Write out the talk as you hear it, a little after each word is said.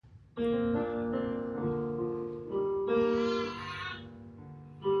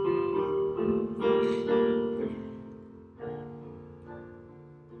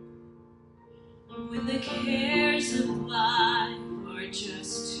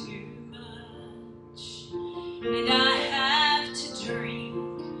and I have to drink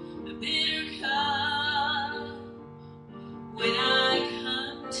a bitter cup. When I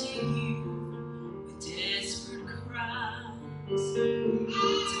come to you with desperate cries, it's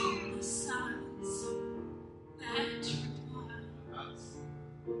only silence that replies.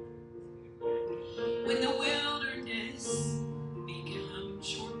 When the wilderness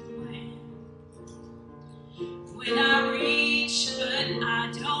becomes your plan, when I reach but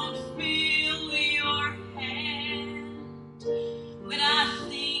I don't feel your hand, when I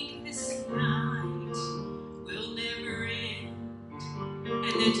think this night will never end, and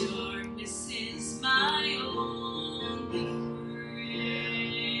the darkness is my only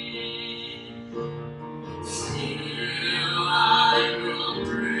friend, still I will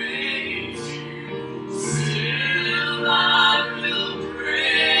praise you, still I will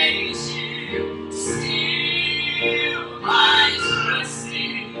praise you, still my trust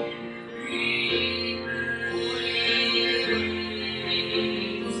in you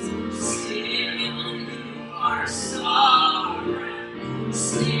remains. Still you are sovereign,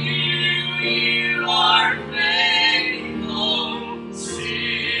 still you are faithful,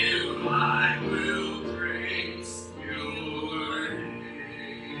 still I will praise your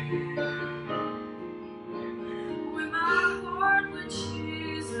name. When my heart would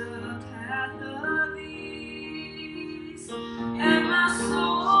choose a path of ease, and my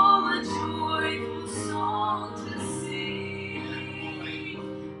soul a joyful song to sing,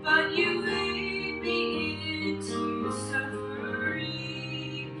 but you lead me into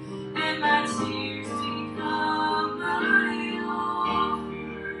suffering, and my tears become my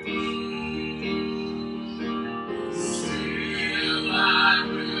offering. Still I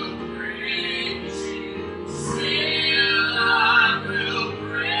will praise you, still I will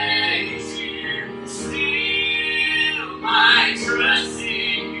praise you, still my trust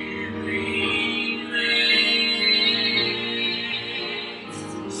in you remains.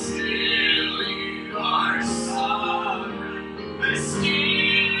 Still you are sovereign, still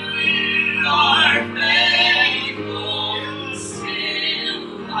you are faithful,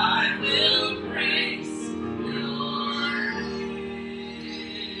 still I will praise your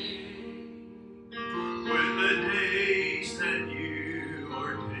name. When the days that you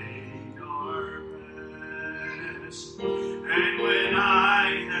ordained are past, and when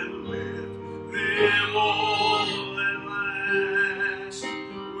I have lived them all at last,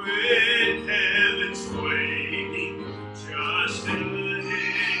 when heaven's waiting just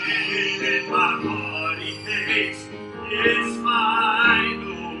ahead, and my body aches its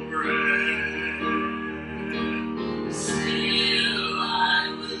final rest, still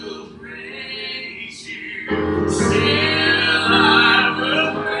I will praise you, still I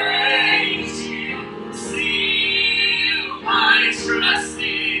will praise you, still my trust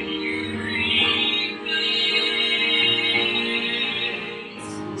in you remains.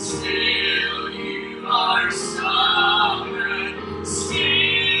 Still you are sovereign,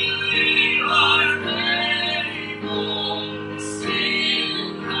 still you are faithful,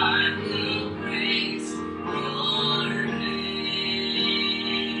 still I will praise your name.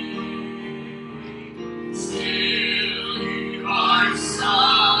 Still you are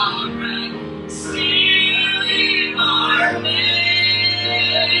sovereign, still you are faithful,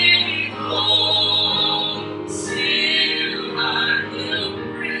 still I will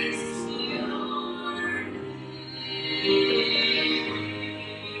praise your name.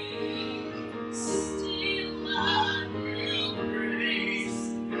 Still I will praise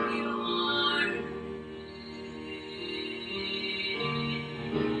your name.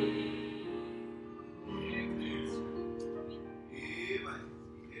 Amen.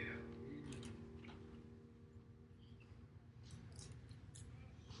 Yeah.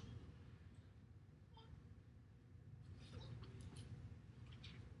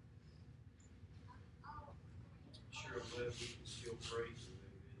 Sure, I'm glad we can still praise Him.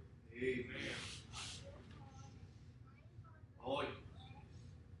 Amen. Oh,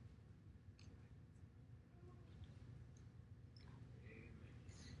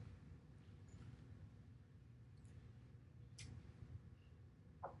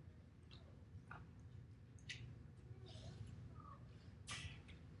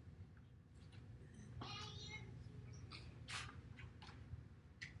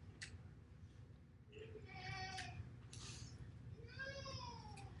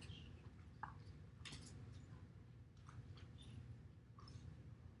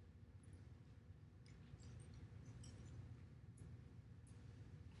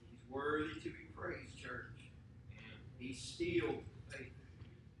 He's worthy to be praised, church. And He's still faithful.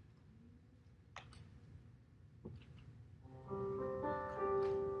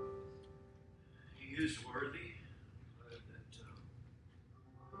 He is worthy.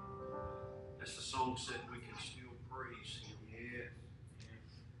 song said we can still praise Him. Yes.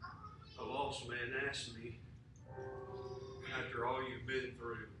 A lost man asked me, after all you've been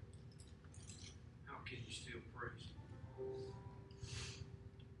through, how can you still praise Him?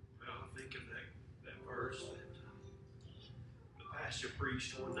 Well, I think of that verse that the pastor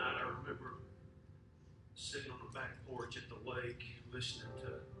preached one night. I remember sitting on the back porch at the lake listening to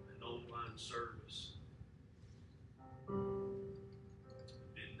an online service.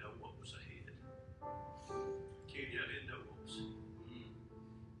 Didn't know what was ahead. Kenny, I didn't know what was ahead.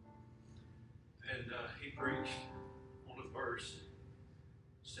 And he preached on a verse that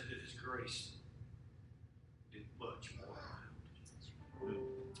said that His grace did much more around.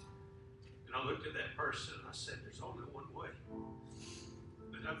 And I looked at that person and I said, there's only one way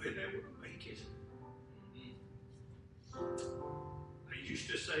that I've been able to make it. I used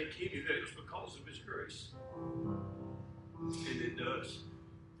to say, Kenny, that it was because of His grace. And it does.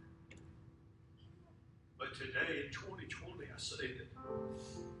 But today in 2020, I say that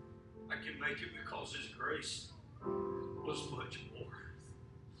I can make it because His grace was much more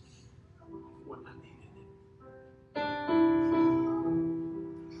when I needed it.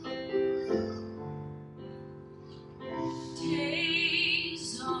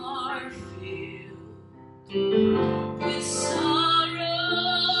 Days are filled with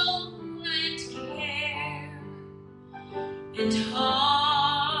sorrow and care, and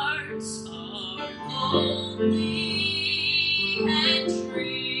hearts are lonely and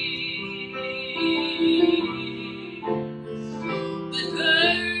dreary, but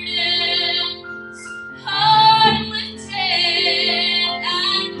burdens are lifted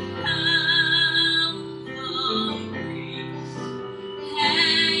at Calvary,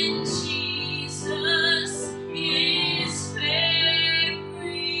 and Jesus is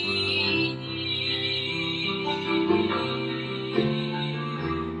very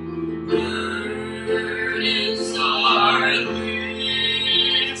burdens are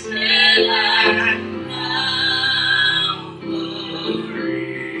lifted at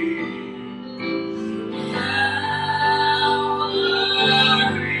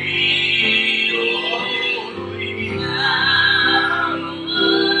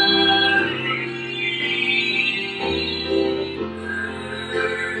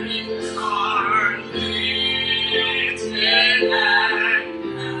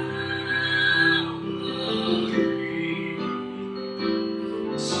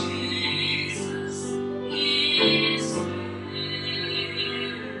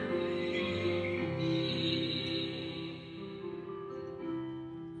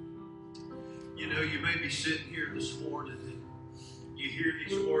You know, you may be sitting here this morning and you hear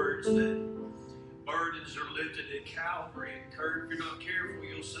these words that burdens are lifted at Calvary. And Kurt, if you're not careful,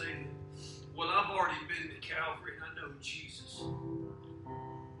 you'll say, well, I've already been to Calvary and I know Jesus.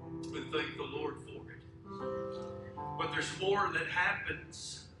 But thank the Lord for it. But there's more that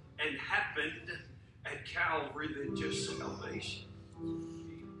happens and happened at Calvary than just salvation.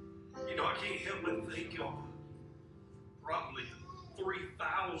 You know, I can't help but think of probably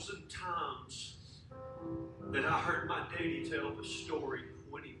 3,000 times that I heard my daddy tell the story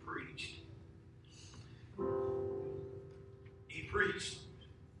when he preached. He preached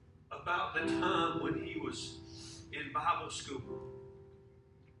about the time when he was in Bible school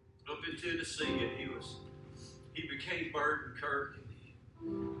up in Tennessee, and he became Burden Kirk, and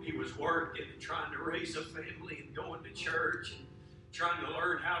he was working and trying to raise a family and going to church and trying to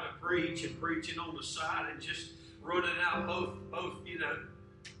learn how to preach and preaching on the side and just running out both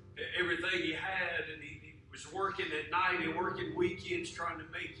everything he had, and he was working at night and working weekends trying to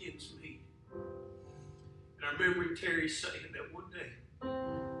make ends meet. And I remember Terry saying that one day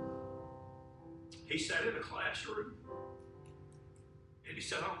he sat in a classroom and he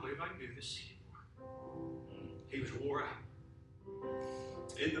said, I don't believe I can do this anymore. He was wore out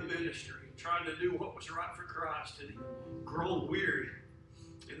in the ministry, trying to do what was right for Christ, and he grown weary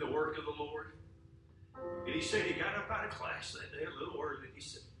in the work of the Lord. And he said he got up out of class that day a little early, and he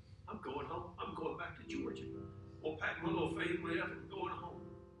said, I'm going home. I'm going back to Georgia. I'll pack my little family up and I'm going home.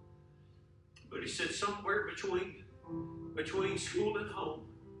 But he said somewhere between school and home,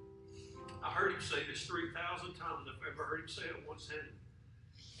 I heard him say this 3,000 times. If I've ever heard him say it once,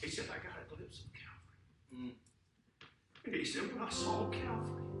 he said, I got a glimpse of Calvary. And he said, when I saw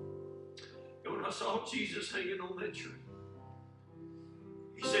Calvary, and when I saw Jesus hanging on that tree,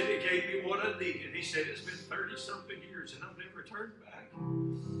 he said it gave me what I needed. He said it's been 30-something years and I've never turned back.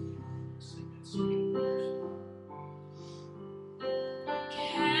 Sing that song.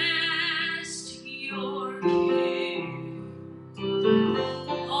 Cast your care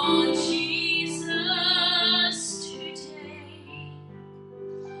on Jesus today.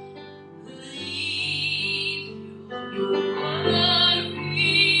 Leave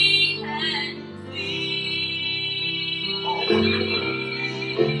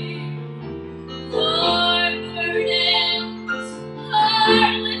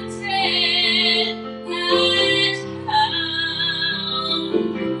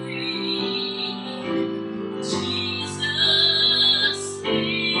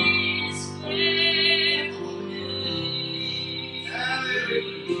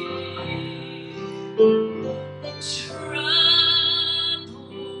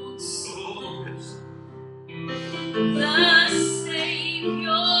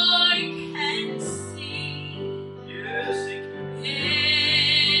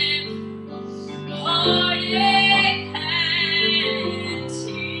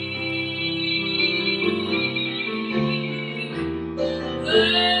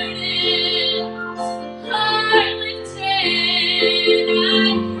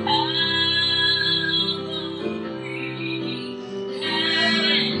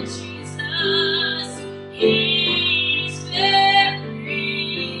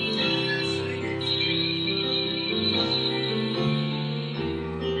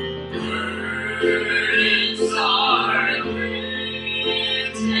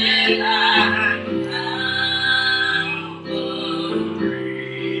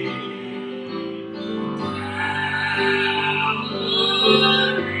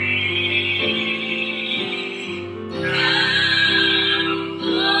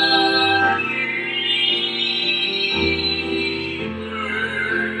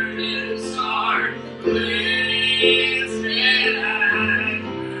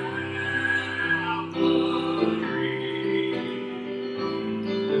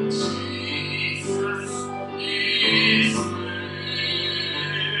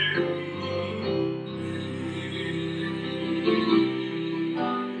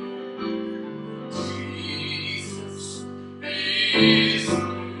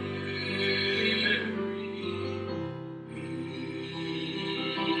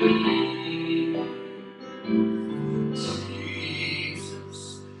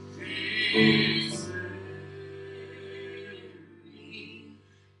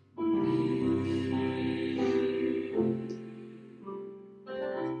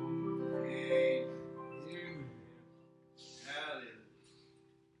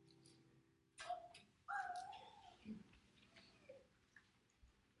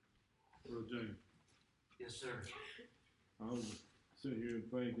Brother James, Yes, sir. I was sitting here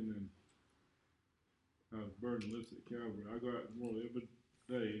thinking, and I was burdenless at Calvary. I go out in the world every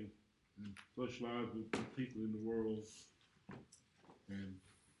day and touch lives with people in the world, and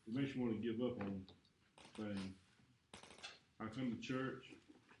it makes you want to give up on things. I come to church,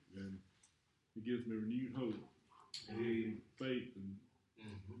 and it gives me renewed hope and faith, and you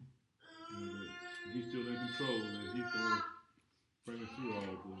know, that He's still in control, and that He's going to bring us through all of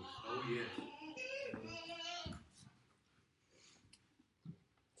this. Oh, yes.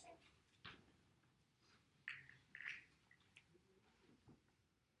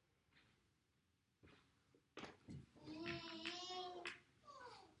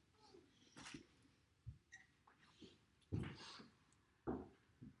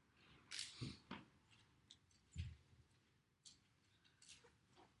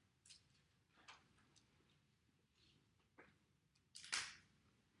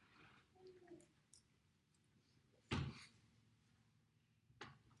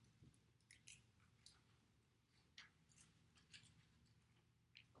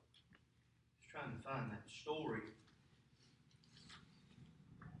 Trying to find that story.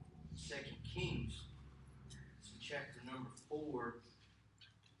 2 Kings, it's in chapter number 4.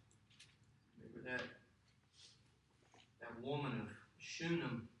 Remember that woman of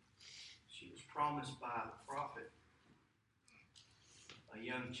Shunem, she was promised by the prophet a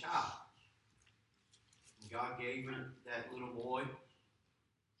young child. And God gave her that little boy.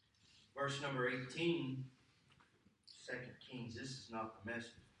 Verse number 18, 2 Kings, this is not the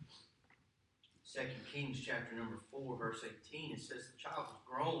message. 2 Kings chapter number 4, verse 18, it says the child was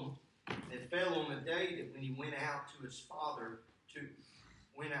grown, and it fell on the day that when he went out to his father to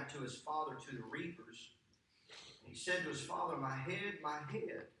the reapers. And he said to his father, my head, my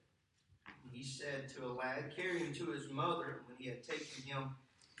head. And he said to a lad, carry him to his mother. When he had taken him,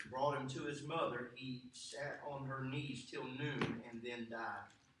 brought him to his mother, he sat on her knees till noon and then died.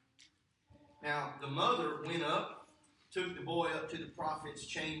 Now the mother went up, took the boy up to the prophet's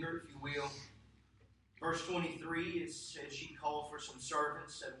chamber, if you will. Verse 23, it says she called for some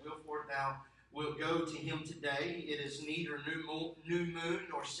servants, said, Wilford, thou wilt go to him today. It is neither new moon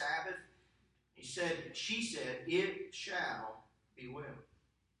nor Sabbath. She said, it shall be well.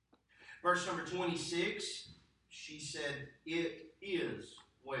 Verse number 26, she said, it is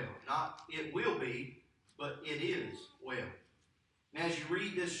well. Not it will be, but it is well. And as you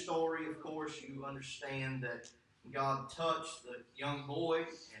read this story, of course, you understand that God touched the young boy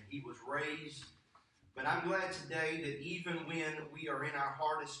and he was raised. But I'm glad today that even when we are in our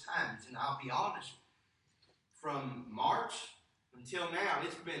hardest times, and I'll be honest, from March until now,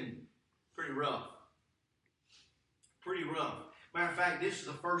 it's been pretty rough. Pretty rough. Matter of fact, this is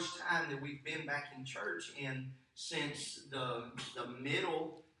the first time that we've been back in church since the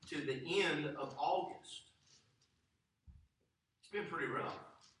middle to the end of August. It's been pretty rough.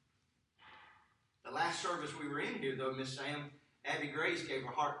 The last service we were in here, though, Miss Sam, Abby Grace gave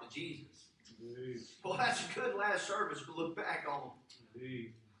her heart to Jesus. Indeed. Well, that's a good last service to look back on.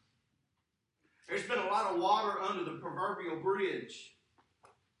 Indeed. There's been a lot of water under the proverbial bridge.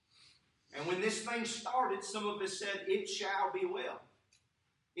 And when this thing started, some of us said, it shall be well.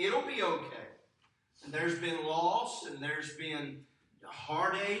 It'll be okay. And there's been loss, and there's been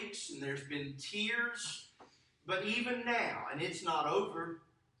heartaches, and there's been tears. But even now, and it's not over,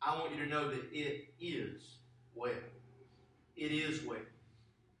 I want you to know that it is well. It is well.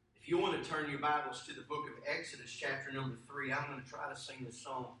 If you want to turn your Bibles to the book of Exodus, chapter number 3, I'm going to try to sing this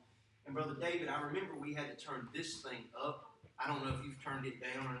song. And Brother David, I remember we had to turn this thing up. I don't know if you've turned it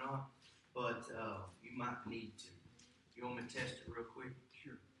down or not, but you might need to. You want me to test it real quick?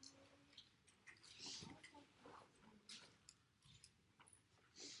 Sure.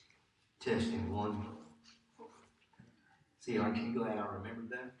 Testing one. See, aren't you glad I remembered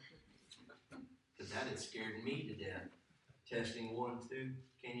that? Because That had scared me to death. Testing 1, 2.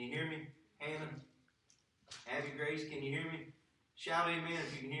 Can you hear me, Hannah? Abby Grace, can you hear me? Shout amen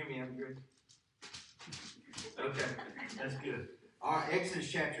if you can hear me, Abby Grace. Okay, that's good. All right,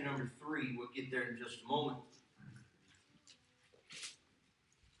 Exodus chapter number 3. We'll get there in just a moment.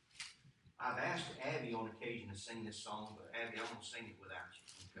 I've asked Abby on occasion to sing this song, but Abby, I'm going to sing it without you.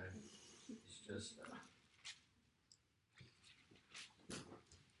 Okay? It's just...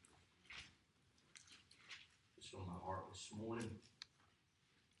 it's on my heart this morning.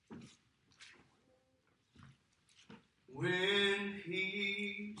 When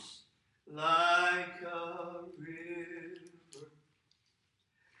peace like a river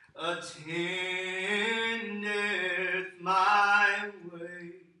attendeth my way,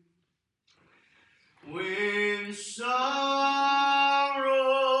 when sorrows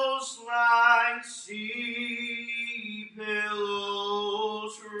like sea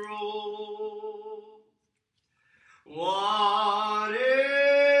billows roll, whatever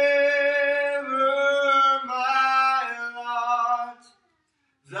my lot,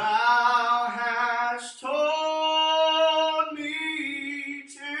 thou hast taught me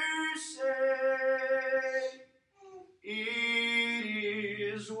to say, it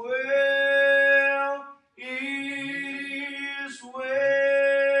is well, it is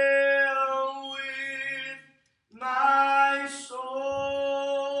well with my soul.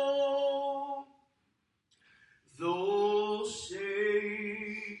 Though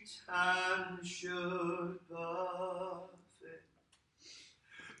Satan should buffet,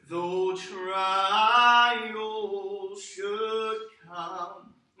 though trials should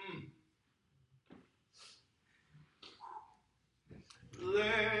come,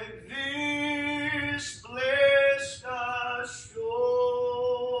 let this blessed assurance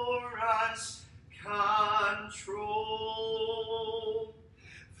control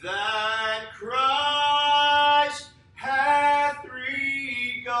that Christ hath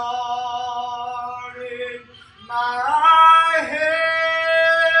regarded my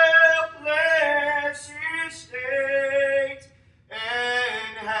helpless estate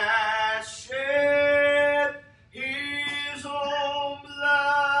and has shed his own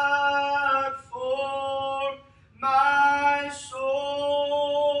blood for my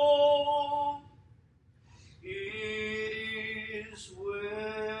soul. It is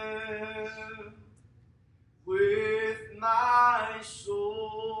well with my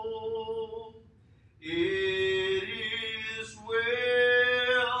soul. It is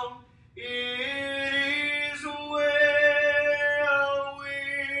well, it is well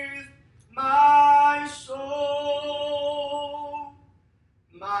with my soul.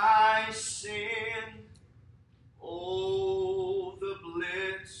 My sin, oh, the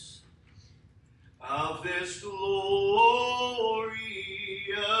bliss of this glorious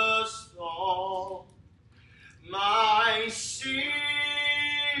thought. My sin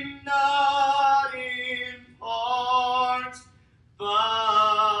not in part,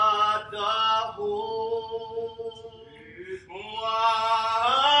 but the whole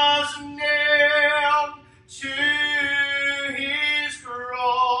was nailed to his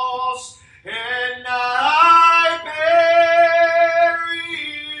cross, and I bear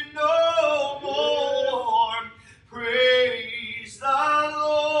it no more. Praise the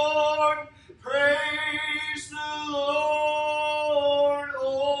Lord, praise the Lord,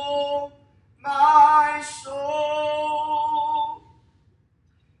 oh my soul.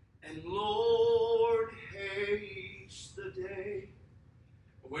 And Lord, haste the day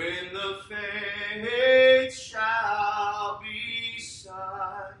when the faith shall be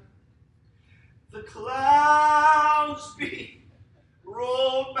signed, the clouds be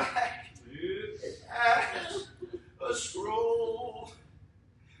rolled back as a scroll,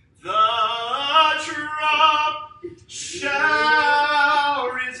 the trump shall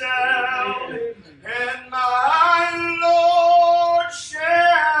resound, and my Lord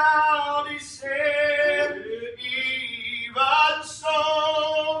shall descend. Even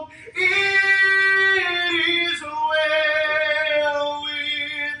so, it is well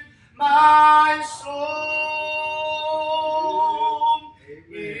with my soul.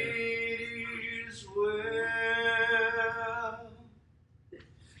 It is well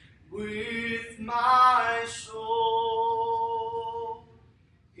with my soul.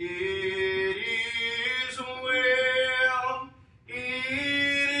 It is well, it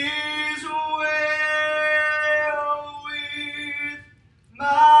is well with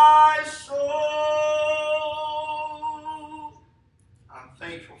my soul. I'm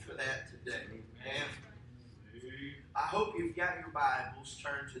thankful for that today. And I hope you've got your Bibles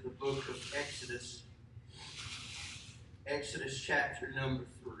turned to the book of Exodus. Exodus chapter number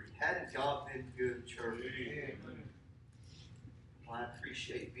 3. Hadn't God been good, church? Well, I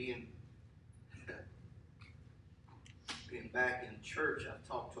appreciate being back in church. I've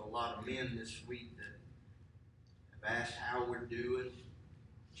talked to a lot of men this week that have asked how we're doing,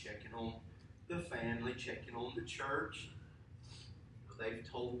 checking on the family, checking on the church. They've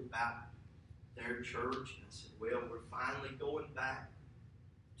told about their church, and I said, well, we're finally going back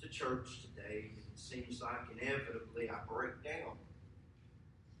to church today. It seems like inevitably I break down.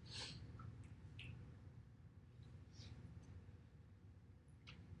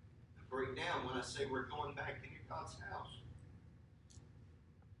 I break down when I say we're going back into God's house.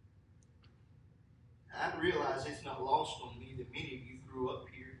 I realize it's not lost on me that many of you grew up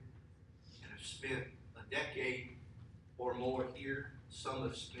here and have spent a decade or more here. Some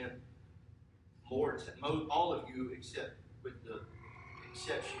have spent more. All of you, except with the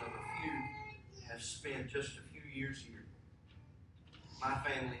exception of a few, have spent just a few years here. My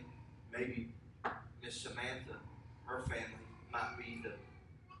family, maybe Miss Samantha, her family might be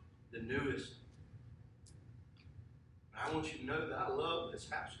the newest. And I want you to know that I love this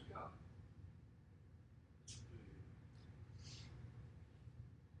house of God.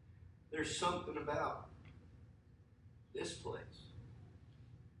 There's something about this place.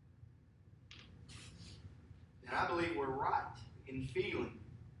 And I believe we're right in feeling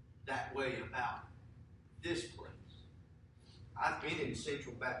that way about this place. I've been in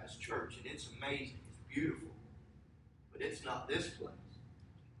Central Baptist Church, and it's amazing. It's beautiful. But it's not this place.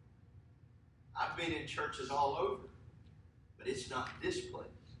 I've been in churches all over, but it's not this place.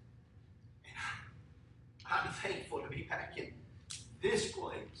 And I'm thankful to be back in this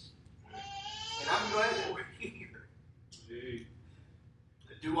place. And I'm glad that we're here. Hey.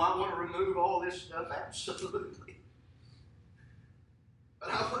 Do I want to remove all this stuff? Absolutely. But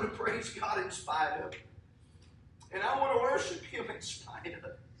I want to praise God in spite of it. And I want to worship Him in spite of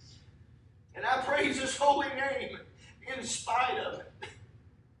it. And I praise His holy name in spite of it.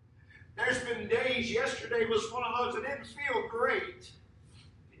 There's been days, yesterday was one of those that didn't feel great.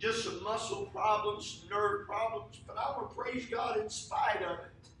 Just some muscle problems, some nerve problems. But I want to praise God in spite of it.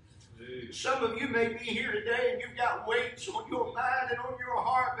 Some of you may be here today and you've got weights on your mind and on your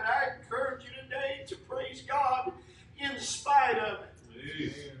heart, but I encourage you today to praise God in spite of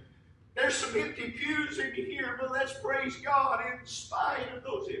it. There's some empty pews in here, but let's praise God in spite of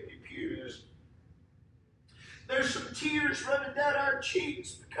those empty pews. There's some tears running down our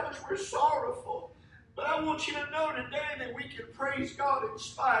cheeks because we're sorrowful. But I want you to know today that we can praise God in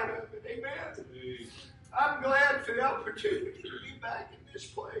spite of it. Amen? I'm glad for the opportunity to be back in this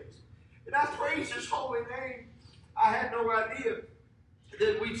place. And I praise His holy name. I had no idea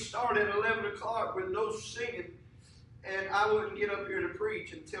that we'd start at 11 o'clock with no singing, and I wouldn't get up here to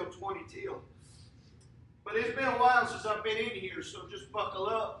preach until 20 till. But it's been a while since I've been in here, so just buckle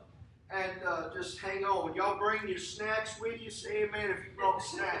up and just hang on. Y'all bring your snacks with you. Say amen if you brought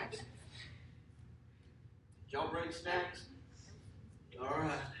snacks. Did y'all bring snacks? All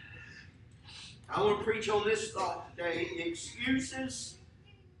right. I want to preach on this thought today. Excuses.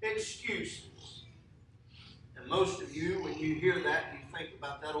 And most of you, when you hear that, you think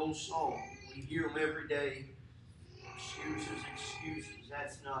about that old song. We hear them every day. Excuses.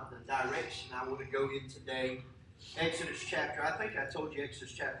 That's not the direction I want to go in today. Exodus chapter, I think I told you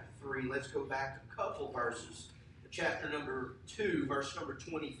Exodus chapter 3. Let's go back a couple verses. Chapter number 2, verse number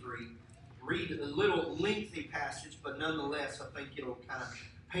 23. Read a little lengthy passage, but nonetheless, I think it'll kind of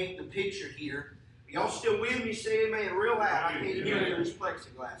paint the picture here. Y'all still with me? Say amen real loud. I can't hear you in this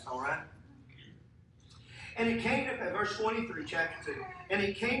plexiglass, all right? And it came to pass, verse 23, chapter 2. And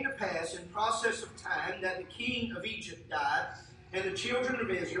it came to pass in process of time that the king of Egypt died, and the children of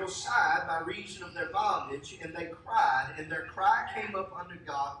Israel sighed by reason of their bondage, and they cried, and their cry came up unto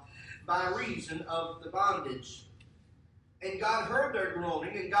God by reason of the bondage. And God heard their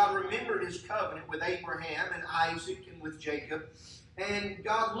groaning, and God remembered His covenant with Abraham and Isaac and with Jacob. And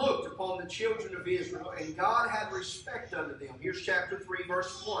God looked upon the children of Israel, and God had respect unto them. Here's chapter 3,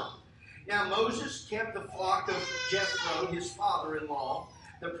 verse 1. Now Moses kept the flock of Jethro, his father-in-law,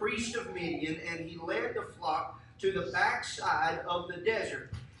 the priest of Midian, and he led the flock to the backside of the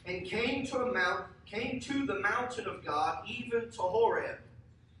desert, and came to the mountain of God, even to Horeb.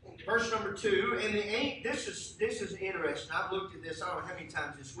 Verse number 2, and this is interesting. I've looked at this I don't know how many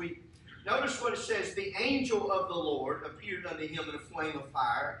times this week. Notice what it says. The angel of the Lord appeared unto him in a flame of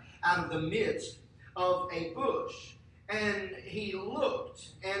fire out of the midst of a bush. And he looked,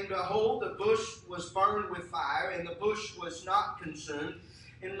 and behold, the bush was burned with fire, and the bush was not consumed.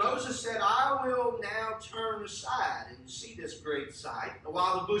 And Moses said, I will now turn aside and see this great sight,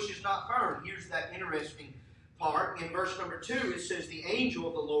 while the bush is not burned. Here's that interesting part. In verse number 2, it says, the angel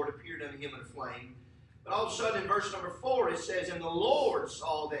of the Lord appeared unto him in a flame. But all of a sudden, in verse number 4, it says, and the Lord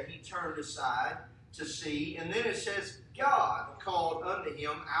saw that he turned aside to see. And then it says, God called unto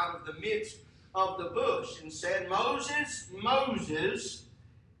him out of the midst of the bush and said, Moses, Moses.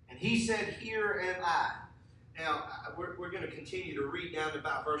 And he said, here am I. Now, we're going to continue to read down to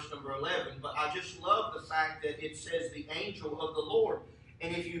about verse number 11, but I just love the fact that it says the angel of the Lord.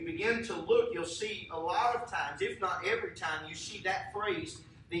 And if you begin to look, you'll see a lot of times, if not every time, you see that phrase,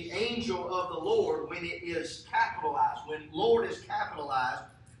 the angel of the Lord, when it is capitalized. When Lord is capitalized,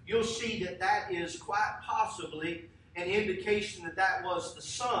 you'll see that that is quite possibly an indication that that was the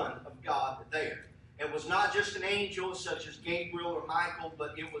Son of God there. It was not just an angel such as Gabriel or Michael,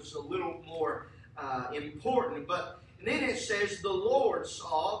 but it was a little more important. But then it says, the Lord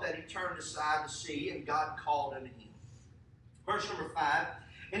saw that he turned aside to see, and God called unto him. Verse number 5,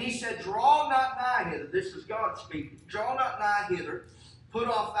 and he said, draw not nigh hither. This is God speaking. Draw not nigh hither. Put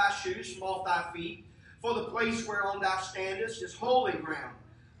off thy shoes from off thy feet, for the place whereon thou standest is holy ground.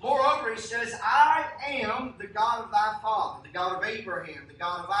 Moreover, he says, I am the God of thy father, the God of Abraham, the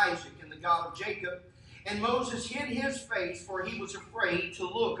God of Isaac, and the God of Jacob. And Moses hid his face, for he was afraid to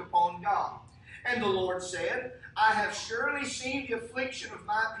look upon God. And the Lord said, I have surely seen the affliction of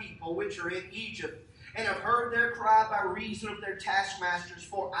my people which are in Egypt, and have heard their cry by reason of their taskmasters,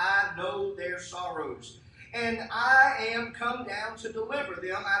 for I know their sorrows. And I am come down to deliver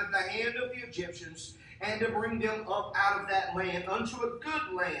them out of the hand of the Egyptians, and to bring them up out of that land unto a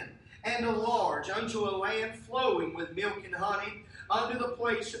good land, and a large, unto a land flowing with milk and honey, unto the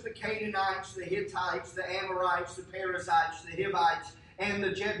place of the Canaanites, the Hittites, the Amorites, the Perizzites, the Hivites, and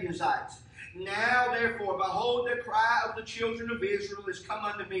the Jebusites. Now therefore, behold, the cry of the children of Israel is come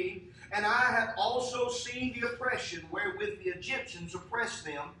unto me, and I have also seen the oppression wherewith the Egyptians oppress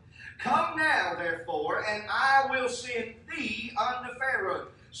them. Come now, therefore, and I will send thee unto Pharaoh.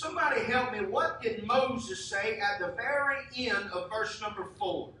 Somebody help me. What did Moses say at the very end of verse number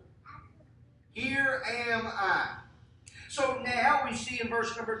 4? Here am I. So now we see in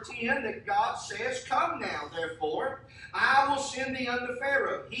verse number 10 that God says, come now, therefore, I will send thee unto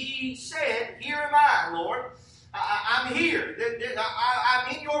Pharaoh. He said, here am I, Lord. I'm here.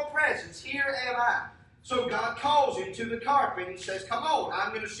 I'm in your presence. Here am I. So God calls him to the carpet and says, come on, I'm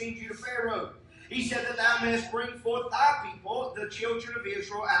going to send you to Pharaoh. He said that thou mayest bring forth thy people, the children of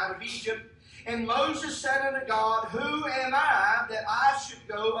Israel, out of Egypt. And Moses said unto God, who am I that I should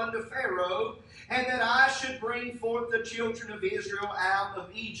go unto Pharaoh, and that I should bring forth the children of Israel out of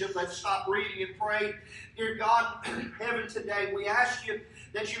Egypt? Let's stop reading and pray. Dear God, heaven, today we ask you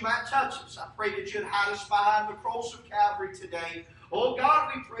that you might touch us. I pray that you'd hide us behind the cross of Calvary today. Oh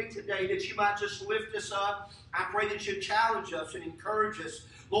God, we pray today that you might just lift us up. I pray that you'd challenge us and encourage us.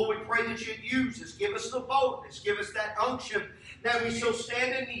 Lord, we pray that you'd use us. Give us the boldness. Give us that unction that we so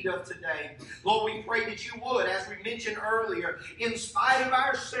stand in need of today. Lord, we pray that you would, as we mentioned earlier, in spite of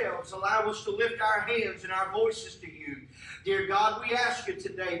ourselves, allow us to lift our hands and our voices to you. Dear God, we ask you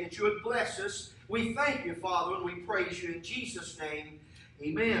today that you would bless us. We thank you, Father, and we praise you in Jesus' name.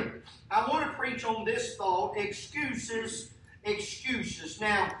 Amen. I want to preach on this thought, excuses.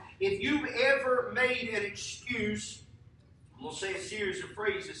 Now, if you've ever made an excuse, I'm going to say a series of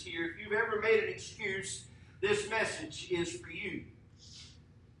phrases here. If you've ever made an excuse, this message is for you.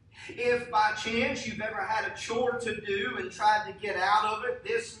 If by chance you've ever had a chore to do and tried to get out of it,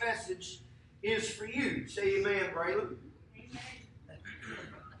 this message is for you. Say amen, Braylon. Amen.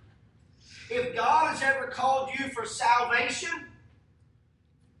 If God has ever called you for salvation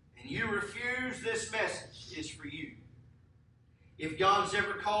and you refuse, this message is for you. If God has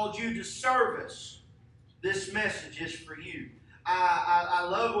ever called you to service, this message is for you. I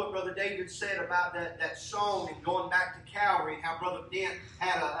love what Brother David said about that song and going back to Calvary, and how Brother Dent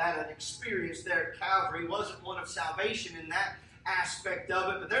had an experience there at Calvary. It wasn't one of salvation in that aspect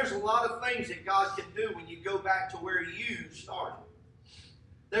of it, but there's a lot of things that God can do when you go back to where you started.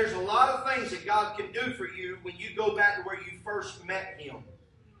 There's a lot of things that God can do for you when you go back to where you first met Him.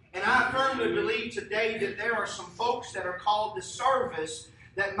 And I firmly believe today that there are some folks that are called to service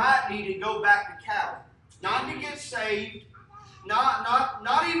that might need to go back to Calvary. Not to get saved,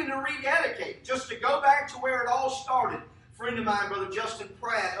 not even to rededicate, just to go back to where it all started. A friend of mine, Brother Justin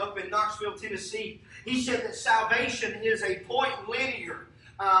Pratt, up in Knoxville, Tennessee, he said that salvation is a point linear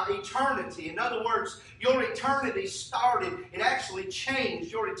eternity. In other words, your eternity started, it actually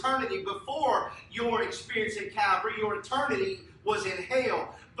changed. Your eternity before your experience at Calvary, your eternity was in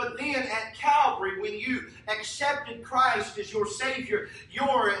hell. But then at Calvary, when you accepted Christ as your Savior,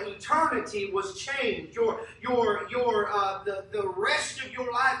 your eternity was changed. The rest of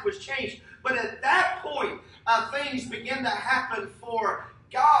your life was changed. But at that point, things begin to happen for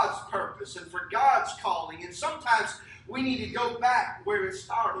God's purpose and for God's calling. And sometimes we need to go back where it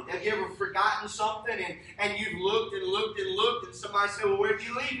started. Have you ever forgotten something and you've looked and looked and looked and somebody said, well, where'd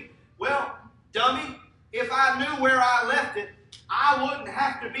you leave it? Well, dummy, if I knew where I left it, I wouldn't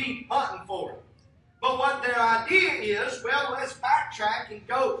have to be hunting for it. But what their idea is, well, let's backtrack and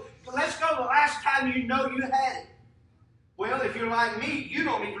go. Let's go the last time you know you had it. Well, if you're like me, you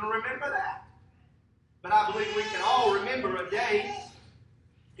don't even remember that. But I believe we can all remember a day.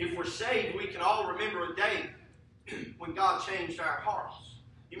 If we're saved, we can all remember a day when God changed our hearts.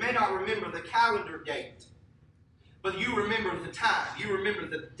 You may not remember the calendar date, but you remember the time. You remember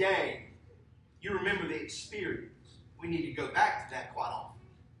the day. You remember the experience. We need to go back to that quite often.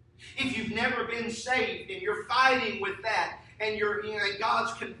 If you've never been saved and you're fighting with that and and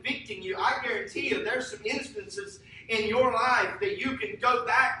God's convicting you, I guarantee you there's some instances in your life that you can go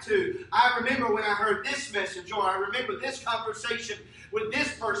back to. I remember when I heard this message, or I remember this conversation with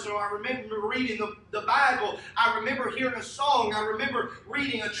this person, or I remember reading the Bible. I remember hearing a song. I remember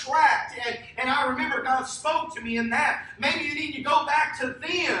reading a tract, and I remember God spoke to me in that. Maybe you need to go back to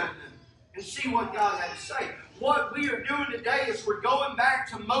then and see what God had to say. What we are doing today is we're going back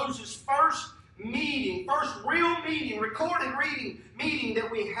to Moses' first real meeting, recorded meeting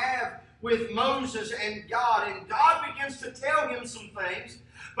that we have with Moses and God. And God begins to tell him some things,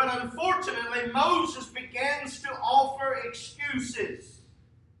 but unfortunately Moses begins to offer excuses.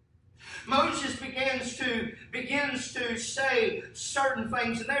 Moses begins to say certain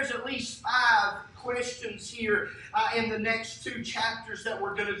things, and there's at least 5 questions here in the next 2 chapters that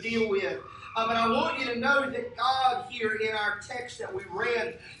we're going to deal with. But I want you to know that God here in our text that we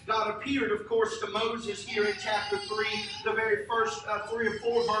read, God appeared, of course, to Moses here in chapter 3, the very first 3 or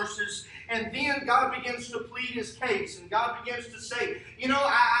 4 verses. And then God begins to plead his case. And God begins to say,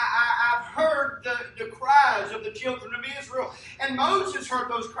 I've heard the cries of the children of Israel. And Moses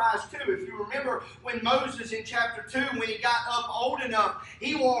heard those cries too. If you remember when Moses in chapter 2, when he got up old enough,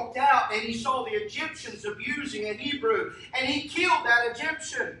 he walked out and he saw the Egyptians abusing a Hebrew. And he killed that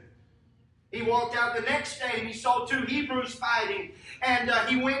Egyptian. He walked out the next day and he saw 2 Hebrews fighting. And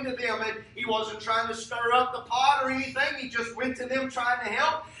he went to them, and he wasn't trying to stir up the pot or anything. He just went to them trying to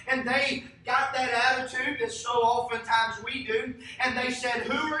help. And they got that attitude that so oftentimes we do. And they said,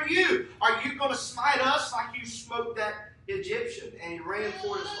 who are you? Are you going to smite us like you smote that Egyptian? And he ran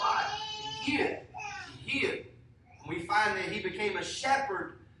for his life. He hid. And we find that he became a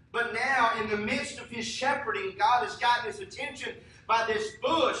shepherd. But now, in the midst of his shepherding, God has gotten his attention by this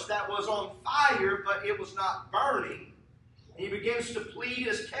bush that was on fire, but it was not burning. And he begins to plead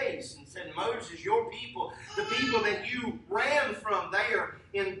his case and said, Moses, your people, the people that you ran from, they are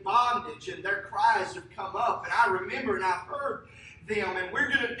in bondage, and their cries have come up. And I remember and I've heard them, and we're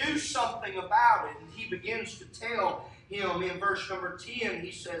going to do something about it. And he begins to tell him in verse number 10,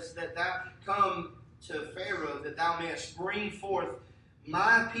 he says that thou come to Pharaoh, that thou mayest bring forth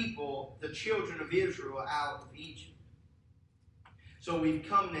my people, the children of Israel, out of Egypt. So we've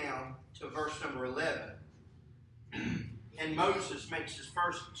come now to verse number 11. And Moses makes his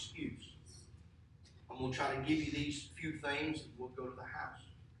first excuse. I'm going to try to give you these few things and we'll go to the house.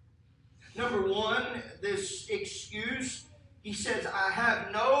 Number 1, this excuse, he says, I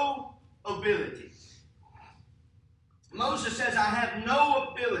have no ability. Moses says, I have no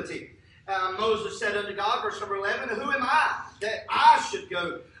ability. Moses said unto God, verse number 11, who am I that I should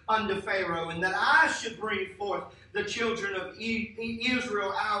go unto Pharaoh and that I should bring forth the children of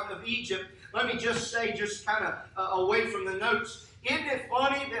Israel out of Egypt? Let me just say, just kind of away from the notes, isn't it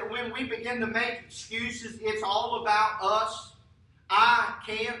funny that when we begin to make excuses, it's all about us? I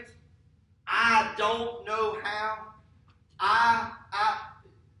can't. I don't know how.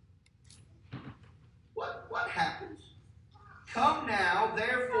 What happens? Come now,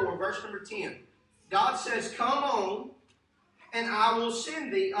 therefore, verse number 10. God says, come on, and I will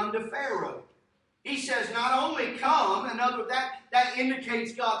send thee unto Pharaoh. He says, not only come, that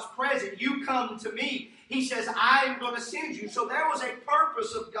indicates God's presence. You come to me. He says, I am going to send you. So there was a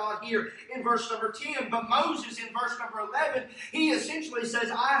purpose of God here in verse number 10. But Moses in verse number 11, he essentially says,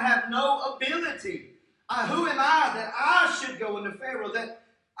 I have no ability. Who am I that I should go into Pharaoh, that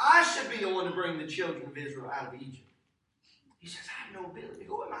I should be the one to bring the children of Israel out of Egypt? He says, I have no ability.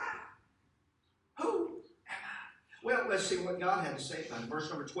 Who am I? Who am I? Well, let's see what God had to say about it. Verse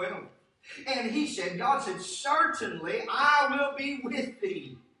number 12. And he said, God said, certainly I will be with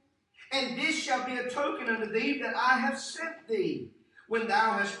thee. And this shall be a token unto thee that I have sent thee. When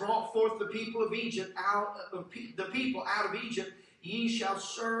thou hast brought forth the people of Egypt out of Egypt ye shall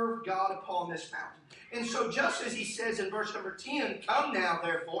serve God upon this mountain. And so just as he says in verse number 10, come now,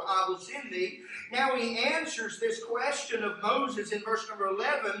 therefore, I will send thee. Now he answers this question of Moses in verse number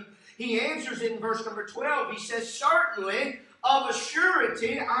 11. He answers it in verse number 12. He says, certainly, of a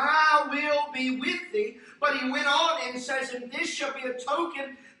surety, I will be with thee. But he went on and says, and this shall be a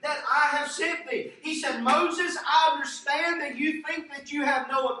token that I have sent thee. He said, Moses, I understand that you think that you have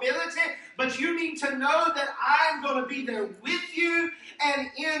no ability, but you need to know that I'm going to be there with you, and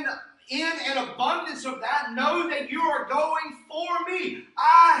in an abundance of that, know that you are going for me.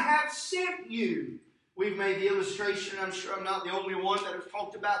 I have sent you. We've made the illustration, I'm sure I'm not the only one that has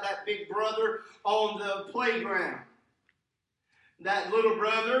talked about that big brother on the playground. That little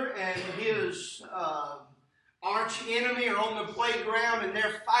brother and his arch enemy are on the playground and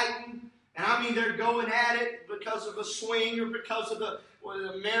they're fighting. And I mean, they're going at it because of a swing or because of the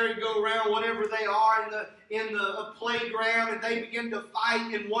merry-go-round, whatever they are in the playground, and they begin to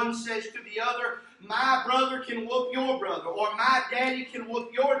fight, and one says to the other, my brother can whoop your brother, or my daddy can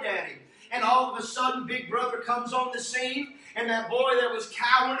whoop your daddy. And all of a sudden, big brother comes on the scene, and that boy that was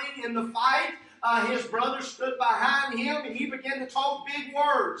cowering in the fight, his brother stood behind him, and he began to talk big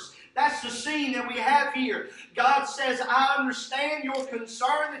words. That's the scene that we have here. God says, I understand your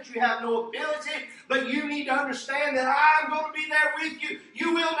concern that you have no ability, but you need to understand that I'm going to be there with you.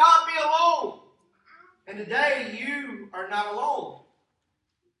 You will not be alone. And today, you are not alone.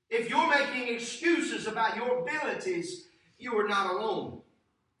 If you're making excuses about your abilities, you are not alone.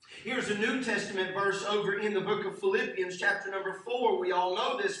 Here's a New Testament verse over in the book of Philippians, chapter number 4. We all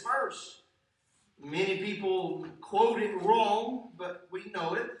know this verse. Many people quote it wrong, but we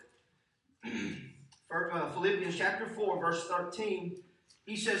know it. Philippians chapter 4, verse 13.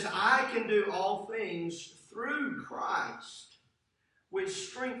 He says, I can do all things through Christ, which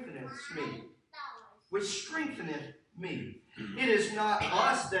strengtheneth me. Which strengtheneth me. It is not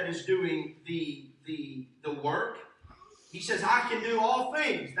us that is doing the work. He says, I can do all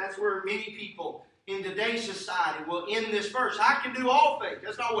things. That's where many people in today's society will end this verse. I can do all things.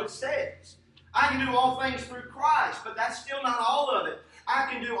 That's not what it says. I can do all things through Christ, but that's still not all of it. I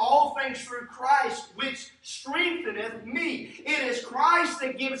can do all things through Christ, which strengtheneth me. It is Christ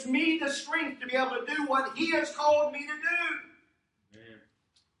that gives me the strength to be able to do what He has called me to do. Man.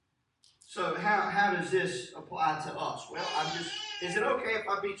 So how does this apply to us? Well, is it okay if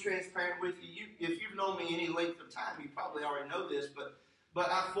I be transparent with you? If you've known me any length of time, you probably already know this, but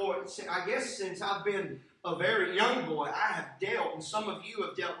I guess since I've been a very young boy, I have dealt, and some of you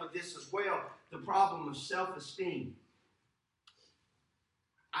have dealt with this as well, the problem of self-esteem.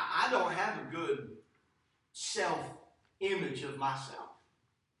 I don't have a good self-image of myself.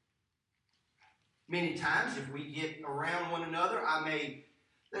 Many times, if we get around one another,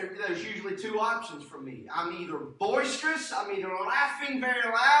 there's usually two options for me. I'm either boisterous, I'm either laughing very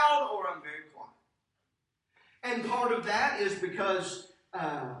loud, or I'm very quiet. And part of that is because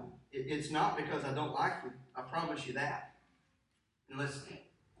it's not because I don't like you. I promise you that. Unless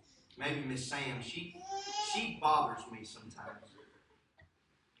maybe Miss Sam, she bothers me sometimes.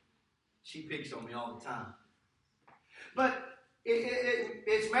 She picks on me all the time. But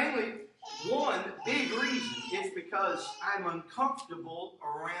it's mainly one big reason. It's because I'm uncomfortable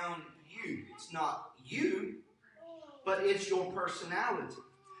around you. It's not you, but it's your personality.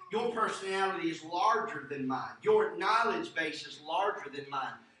 Your personality is larger than mine. Your knowledge base is larger than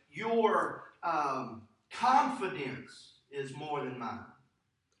mine. Your confidence is more than mine.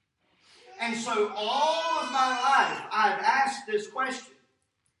 And so all of my life, I've asked this question.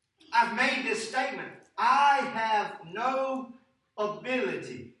 I've made this statement. I have no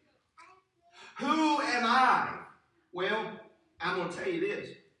ability. Who am I? Well, I'm going to tell you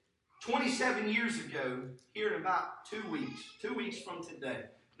this. 27 years ago, here in about 2 weeks from today,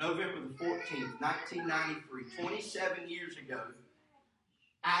 November the 14th, 1993, 27 years ago,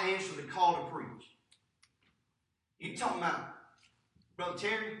 I answered the call to preach. You talking about, Brother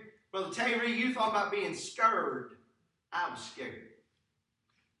Terry, you thought about being scared. I was scared.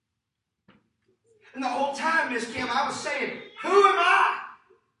 And the whole time, Miss Kim, I was saying, who am I?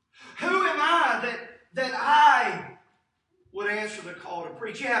 Who am I that I would answer the call to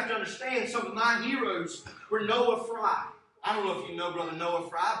preach? You have to understand, some of my heroes were Noah Fry. I don't know if you know Brother Noah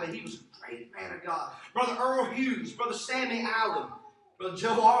Fry, but he was a great man of God. Brother Earl Hughes, Brother Sammy Allen, Brother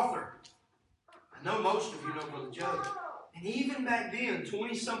Joe Arthur. I know most of you know Brother Joe. And even back then,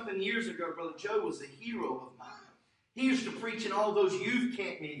 20-something years ago, Brother Joe was a hero of mine. He used to preach in all those youth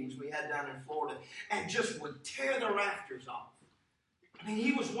camp meetings we had down in Florida and just would tear the rafters off. I mean,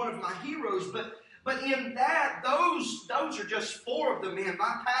 he was one of my heroes, but But in that, those are just four of the men.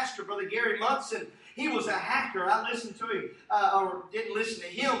 My pastor, Brother Gary Munson, he was a hacker. I listened to him, or didn't listen to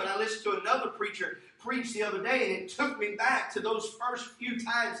him, but I listened to another preacher preach the other day, and it took me back to those first few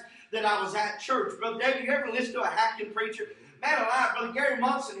times that I was at church. Brother David, you ever listen to a hacking preacher? Man alive, Brother Gary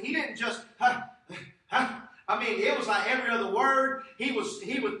Munson, he didn't just, I mean, it was like every other word. He was,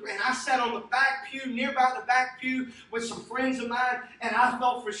 and I sat on the back pew, nearby the back pew with some friends of mine, and I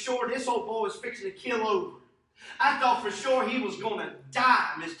thought for sure this old boy was fixing to kill over. I thought for sure he was going to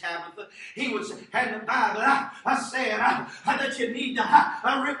die, Miss Tabitha. He was had the Bible. I said, that you need to.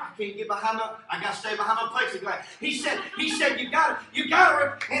 I can't get behind my. I got to stay behind my plexiglass. He said, you got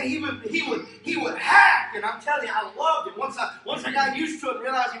to. And he would hack. And I'm telling you, I loved it. Once I got used to it and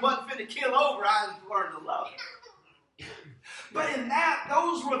realized he wasn't finna kill over, I learned to love it. But in that,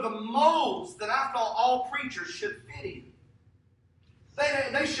 those were the molds that I thought all preachers should fit in.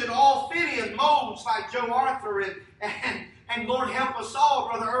 They should all fit in molds like Joe Arthur and Lord help us all,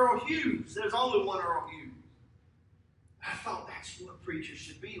 Brother Earl Hughes. There's only one Earl Hughes. I thought that's what preachers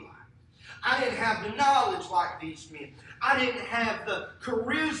should be like. I didn't have the knowledge like these men. I didn't have the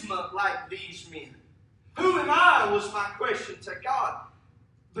charisma like these men. Who am I was my question to God.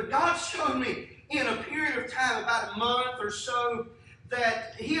 But God showed me in a period of time, about a month or so,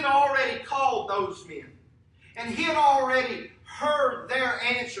 that He had already called those men. And He had already heard their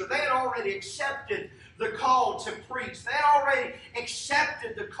answer. They had already accepted the call to preach. They had already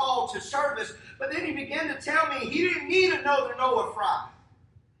accepted the call to service. But then He began to tell me He didn't need another Noah Fry.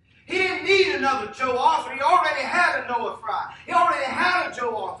 He didn't need another Joe Arthur. He already had a Noah Fry. He already had a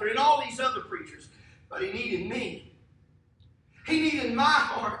Joe Arthur and all these other preachers. But He needed me. He needed my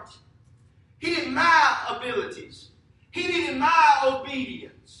heart. He needed my abilities. He needed my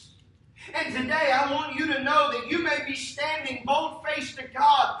obedience. And today I want you to know that you may be standing bold-faced to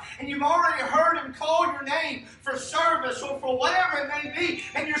God and you've already heard Him call your name for service or for whatever it may be,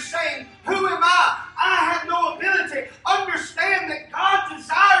 and you're saying, who am I? I have no ability. Understand that God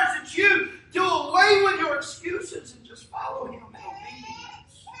desires that you do away with your excuses and just follow Him in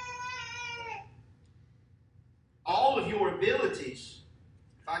obedience. All of your abilities,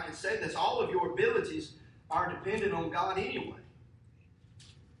 if I can say this, all of your abilities are dependent on God anyway.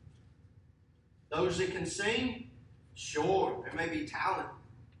 Those that can sing, sure, there may be talent.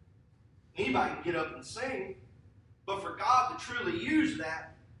 Anybody can get up and sing. But for God to truly use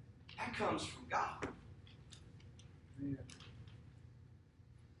that comes from God. Yeah.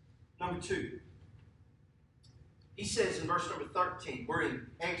 Number 2. He says in verse number 13, we're in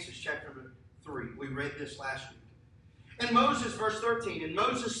Exodus chapter number 3. We read this last week. And Moses, verse 13, and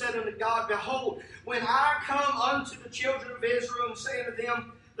Moses said unto God, behold, when I come unto the children of Israel and say unto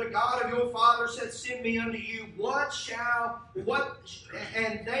them, the God of your fathers hath sent me unto you.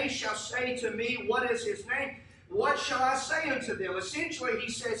 And they shall say to me, what is His name? What shall I say unto them? Essentially, he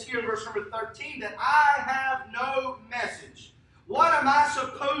says here in verse number 13 that I have no message. What am I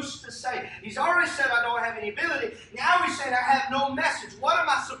supposed to say? He's already said I don't have any ability. Now he's saying I have no message. What am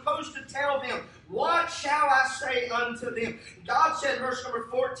I supposed to tell them? What shall I say unto them? God said, verse number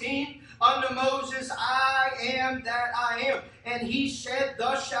 14, unto Moses, I am that I am. And He said,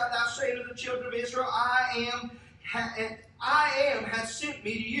 thus shalt thou say to the children of Israel, I am hath sent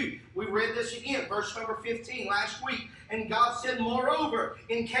me to you. We read this again, verse number 15 last week. And God said, moreover,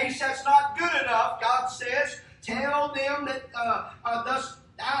 in case that's not good enough, God says, tell them that thus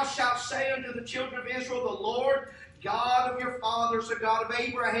thou shalt say unto the children of Israel, the Lord God of your fathers, the God of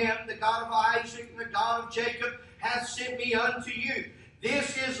Abraham, the God of Isaac, and the God of Jacob, hath sent me unto you.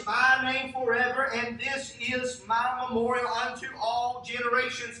 This is my name forever, and this is my memorial unto all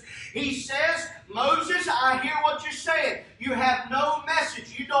generations. He says, Moses, I hear what you're saying. You have no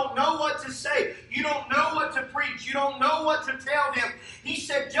message. You don't know what to say. You don't know what to preach. You don't know what to tell them. He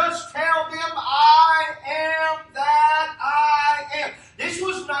said, just tell them, I am that I am. This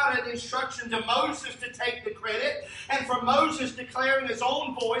was not an instruction to Moses to take the credit, and for Moses declaring his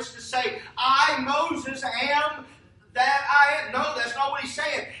own voice to say, I, Moses, am that I am. No, that's not what he's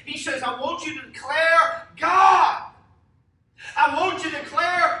saying. He says, I want you to declare God. I want you to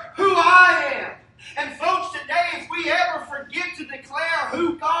declare who I am. And folks, today, if we ever forget to declare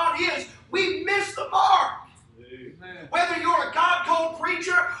who God is, we miss the mark. Amen. Whether you're a God-called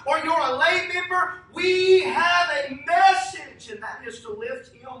preacher or you're a lay member, we have a message, and that is to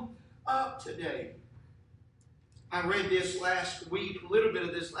lift Him up today. I read this last week, a little bit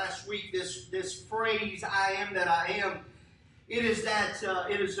of this last week, this phrase, I am that I am. It is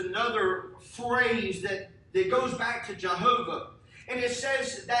another phrase that goes back to Jehovah. And it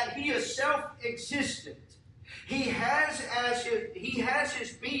says that He is self-existent. He has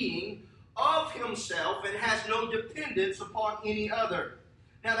His being of himself and has no dependence upon any other.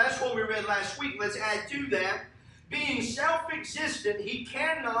 Now that's what we read last week. Let's add to that. Being self-existent, he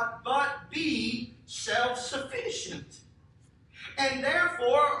cannot but be self-sufficient, and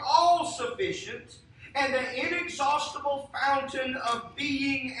therefore all-sufficient, and the inexhaustible fountain of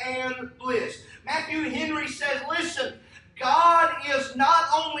being and bliss. Matthew Henry says, listen, God is not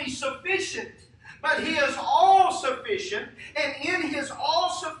only sufficient, but he is all-sufficient, and in his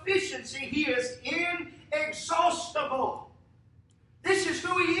all-sufficiency, he is inexhaustible. This is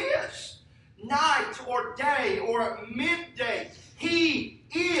who he is. Night or day or midday, he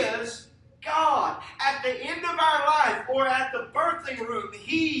is God. At the end of our life or at the birthing room,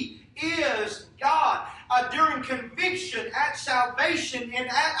 he is God. During conviction, at salvation, and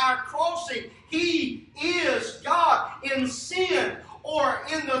at our crossing, he is God. In sin or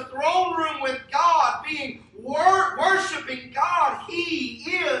in the throne room with God, being worshiping God, he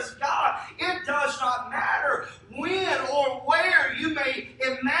is God. It does not matter when or where you may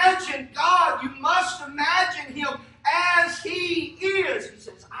imagine God, you must imagine him as he is. He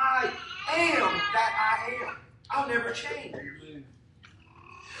says, I am that I am. I'll never change.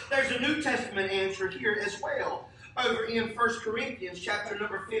 There's a New Testament answer here as well, over in 1 Corinthians chapter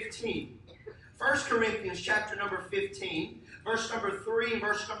number 15. 1 Corinthians chapter number 15, verse number 3 and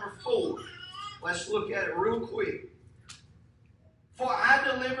verse number 4. Let's look at it real quick. For I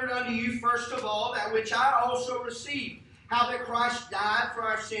delivered unto you first of all that which I also received, how that Christ died for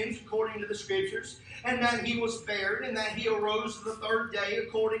our sins according to the Scriptures, and that he was buried, and that he arose the third day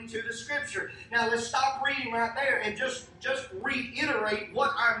according to the Scripture. Now let's stop reading right there and just reiterate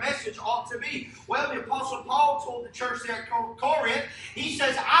what our message ought to be. Well, the Apostle Paul told the church there at Corinth, he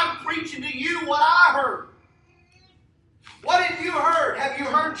says, I'm preaching to you what I heard. What have you heard? Have you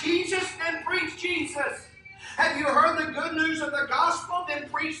heard Jesus? Then preach Jesus. Have you heard the good news of the gospel? Then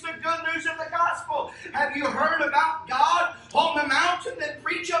preach the good news of the gospel. Have you heard about God on the mountain? Then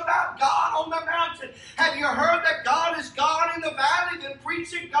preach about God on the mountain. Have you heard that God is God in the valley? Then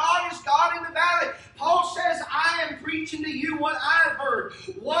preach that God is God in the valley. Paul says, I am preaching to you what I've heard.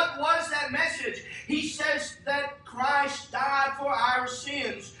 What was that message? He says that Christ died for our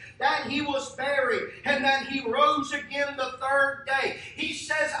sins, that he was buried, and that he rose again the third day. He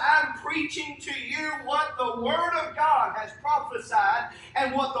says, I'm preaching to you what the Word of God has prophesied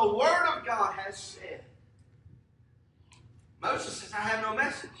and what the Word of God has said. Moses says, I have no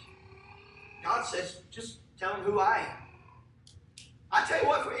message. God says, just tell them who I am. I tell you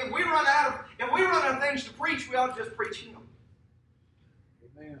what, if we run out of things to preach, we ought to just preach him.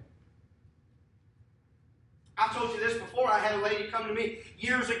 Amen. I've told you this before. I had a lady come to me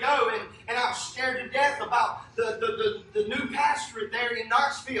years ago, and I was scared to death about the new pastor there in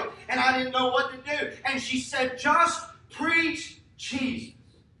Knoxville, and I didn't know what to do. And she said, just preach Jesus.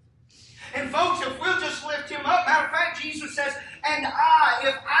 And folks, if we'll just lift him up, matter of fact, Jesus says, and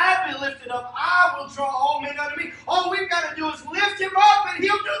if I be lifted up, I will draw all men unto me. All we've got to do is lift him up, and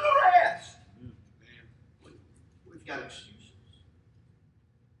he'll do the rest. We've got excuses.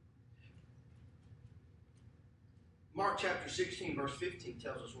 Mark chapter 16, verse 15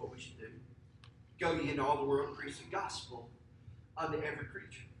 tells us what we should do. Go ye into all the world and preach the gospel unto every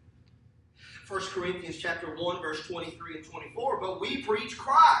creature. 1 Corinthians chapter 1, verse 23 and 24, but we preach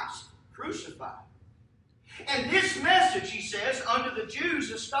Christ crucified. And this message, he says, unto the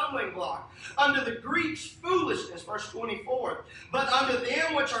Jews a stumbling block, unto the Greeks foolishness, verse 24. But unto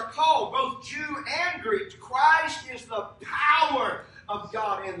them which are called, both Jew and Greek, Christ is the power of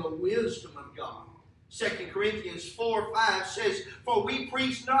God and the wisdom of God. 2 Corinthians 4:5 says, for we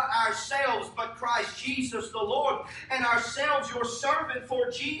preach not ourselves, but Christ Jesus the Lord, and ourselves your servant for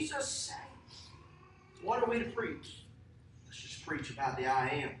Jesus' sake. What are we to preach? Let's just preach about the I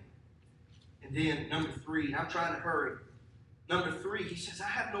am. And then number 3, and I'm trying to hurry. Number 3, he says, I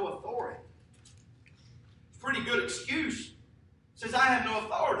have no authority. It's a pretty good excuse. He says, I have no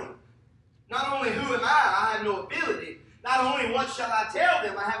authority. Not only who am I have no ability. Not only what shall I tell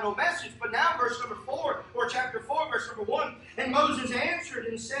them, I have no message, but now verse number 4, or chapter 4, verse number 1, and Moses answered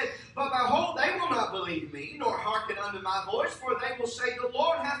and said, but behold, they will not believe me, nor hearken unto my voice, for they will say, the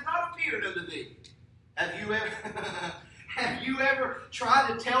Lord hath not appeared unto thee. Have you ever tried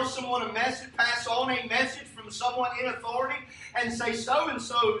to tell someone a message, pass on a message from someone in authority, and say,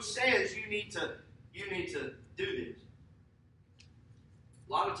 so-and-so says you need to do this?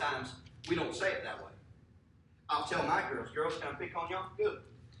 A lot of times, we don't say it that way. I'll tell my girls, can I pick on y'all? Good.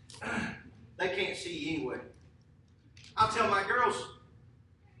 They can't see you anyway. I'll tell my girls,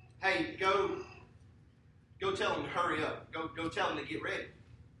 hey, go tell them to hurry up. Go tell them to get ready.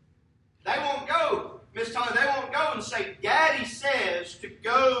 They won't go, Miss Tony, they won't go and say, Daddy says to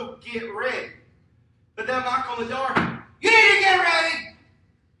go get ready. But they'll knock on the door, you need to get ready.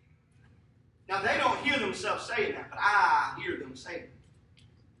 Now, they don't hear themselves saying that, but I hear them saying it.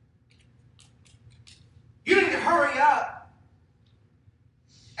 You need to hurry up.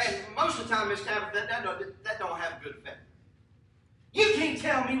 And most of the time, Miss Tabitha, that don't have a good effect. You can't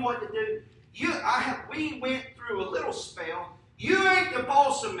tell me what to do. We went through a little spell. You ain't the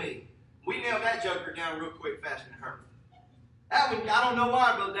boss of me. We nailed that joker down real quick, fast and hurt. That one, I don't know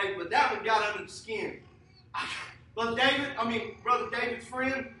why, Brother David, but that one got under the skin. Brother David's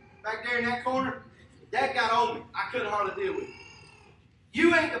friend back there in that corner, that got on me. I couldn't hardly deal with it.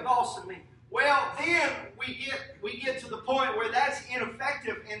 You ain't the boss of me. Well, then we get to the point where that's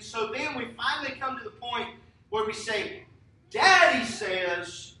ineffective, and so then we finally come to the point where we say, Daddy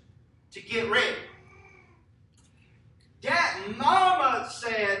says to get ready. Mama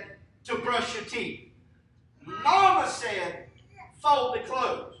said to brush your teeth. Mama said fold the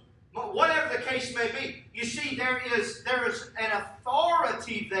clothes. But whatever the case may be, you see there is an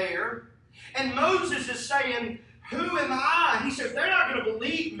authority there, and Moses is saying, who am I? He says, they're not going to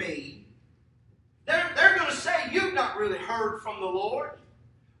believe me. They're going to say, you've not really heard from the Lord.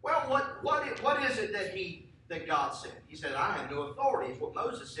 Well, what is it that God said? He said, I have no authority, is what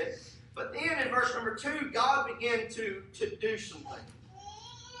Moses said. But then in verse number 2, God began to do some things.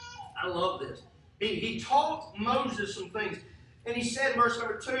 I love this. He taught Moses some things. And he said in verse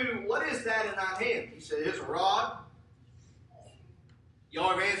number 2, what is that in thy hand? He said, it's a rod.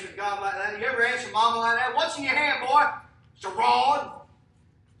 Y'all ever answered God like that? You ever answered Mama like that? What's in your hand, boy? It's a rod.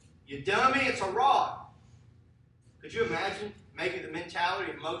 You dummy, it's a rod. Could you imagine maybe the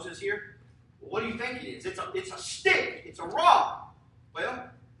mentality of Moses here? Well, what do you think it is? It's a stick. It's a rod. Well,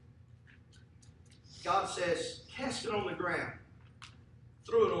 God says, cast it on the ground.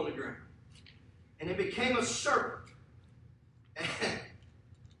 Threw it on the ground. And it became a serpent. And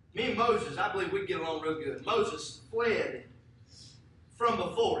me and Moses, I believe we get along real good. Moses fled from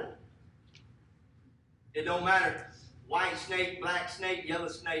before it. It don't matter. White snake, black snake, yellow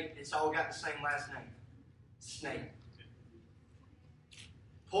snake, it's all got the same last name. Snake.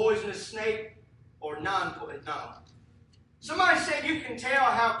 Poisonous snake or non-poisonous? No. Somebody said you can tell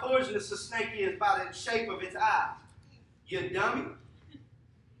how poisonous a snake is by the shape of its eyes. You dummy.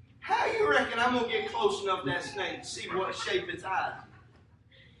 How you reckon I'm going to get close enough to that snake to see what shape its eyes is?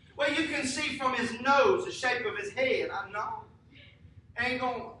 Well, you can see from his nose the shape of his head. I know.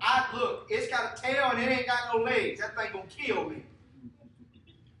 Look, it's got a tail and it ain't got no legs. That thing going to kill me.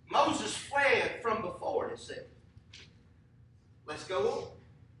 Moses fled from before it, it said. Let's go on.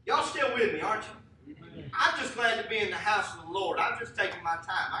 Y'all still with me, aren't you? I'm just glad to be in the house of the Lord. I'm just taking my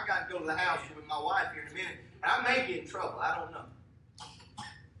time. I got to go to the house with my wife here in a minute. And I may get in trouble. I don't know.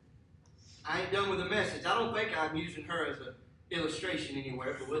 I ain't done with the message. I don't think I'm using her as an illustration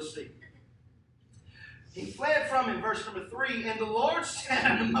anywhere, but we'll see. He fled from him, verse number 3, and the Lord said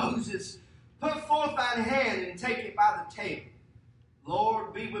unto Moses, put forth thine hand and take it by the tail.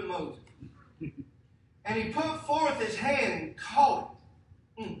 Lord, be with Moses. And he put forth his hand and caught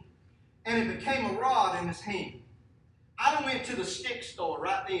it. And it became a rod in his hand. I done went to the stick store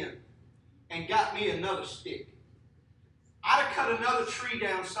right then and got me another stick. I'd have cut another tree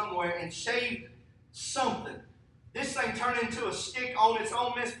down somewhere and shaved something. This thing turned into a stick on its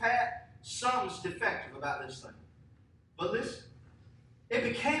own, Miss Pat. Something's defective about this thing. But listen, it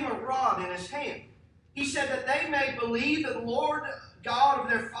became a rod in his hand. He said that they may believe that the Lord God of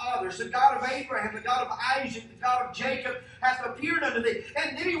their fathers, the God of Abraham, the God of Isaac, the God of Jacob, hath appeared unto thee.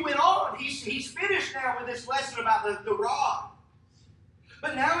 And then he went on. He's finished now with this lesson about the rod.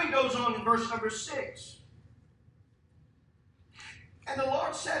 But now he goes on in verse number 6. And the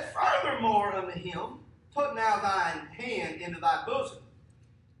Lord said furthermore unto him, put now thine hand into thy bosom.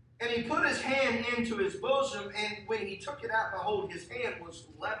 And he put his hand into his bosom, and when he took it out, behold, his hand was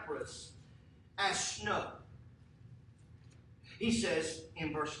leprous as snow. He says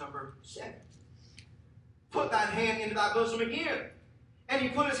in verse number 7, put thine hand into thy bosom again. And he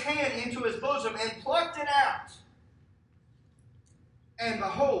put his hand into his bosom and plucked it out. And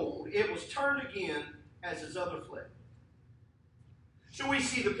behold, it was turned again as his other flesh. So we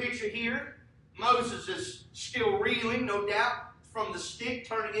see the picture here. Moses is still reeling, no doubt, from the stick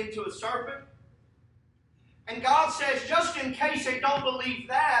turning into a serpent. And God says, just in case they don't believe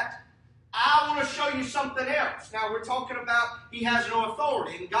that, I want to show you something else. Now we're talking about he has no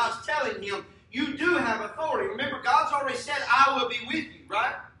authority, and God's telling him, you do have authority. Remember, God's already said, I will be with you,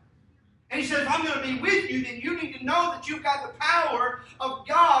 right? And he said, if I'm going to be with you, then you need to know that you've got the power of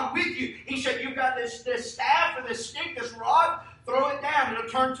God with you. He said, you've got this staff or this stick, this rod, throw it down, it'll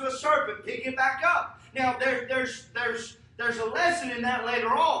turn to a serpent, pick it back up. Now, there's a lesson in that later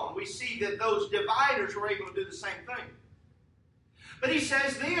on. We see that those dividers were able to do the same thing. But he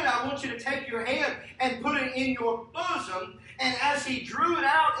says, then I want you to take your hand and put it in your bosom. And as he drew it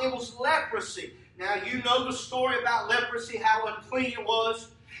out, it was leprosy. Now, you know the story about leprosy, how unclean it was.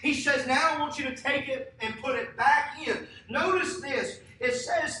 He says, now I want you to take it and put it back in. Notice this. It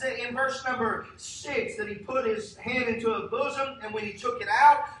says that in verse number 6 that he put his hand into a bosom, and when he took it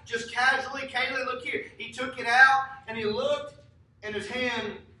out, just casually, Kaylee, look here. He took it out, and he looked, and his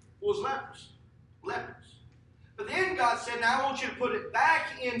hand was leprous. But then God said, now I want you to put it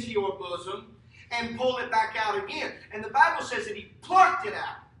back into your bosom and pull it back out again. And the Bible says that he plucked it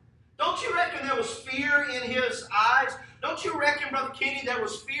out. Don't you reckon there was fear in his eyes? Don't you reckon, Brother Kenny, there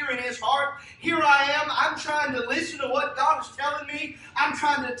was fear in his heart? Here I am. I'm trying to listen to what God is telling me. I'm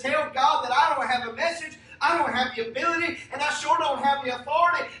trying to tell God that I don't have a message. I don't have the ability, and I sure don't have the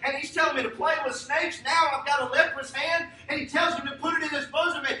authority. And he's telling me to play with snakes. Now I've got a leprous hand, and he tells me to put it in his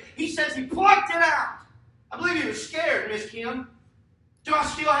bosom. And he says he plucked it out. I believe he was scared, Miss Kim. Do I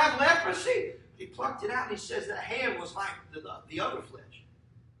still have leprosy? He plucked it out, and he says that hand was like the other flesh.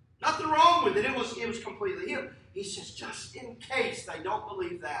 Nothing wrong with it. It was completely healed. He says, just in case they don't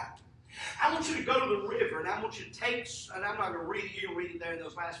believe that, I want you to go to the river, and I want you to take, and I'm not going to read it. You can read it there in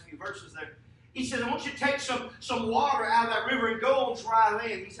those last few verses there. He said, I want you to take some water out of that river and go on dry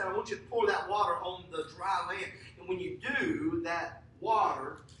land. He said, I want you to pour that water on the dry land. And when you do, that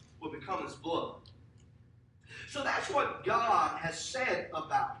water will become as blood. So that's what God has said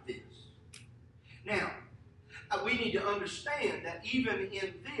about this. Now, we need to understand that even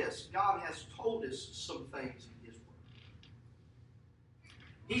in this, God has told us some things in His Word.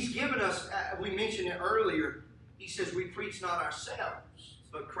 He's given us, we mentioned it earlier, He says we preach not ourselves,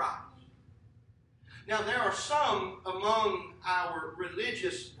 but Christ. Now, there are some among our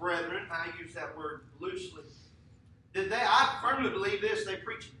religious brethren, I use that word loosely, that I firmly believe this, they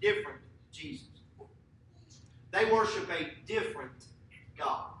preach a different Jesus. They worship a different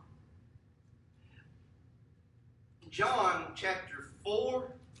God. John chapter 4,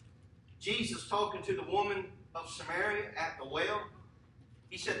 Jesus talking to the woman of Samaria at the well.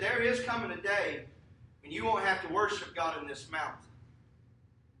 He said, there is coming a day when you won't have to worship God in this mountain.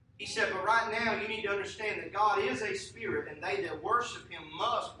 He said, but right now you need to understand that God is a spirit, and they that worship Him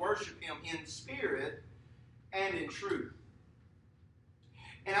must worship Him in spirit and in truth.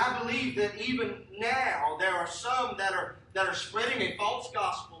 And I believe that even now there are some that are spreading a false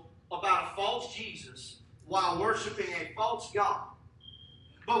gospel about a false Jesus while worshiping a false God.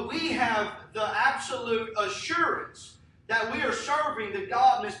 But we have the absolute assurance that we are serving the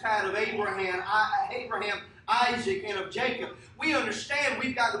God in this path of Abraham, Isaac, and of Jacob. We understand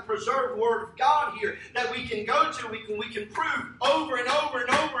we've got the preserved Word of God here that we can go to, we can prove over and over and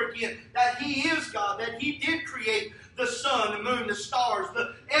over again that He is God, that He did create the sun, the moon, the stars,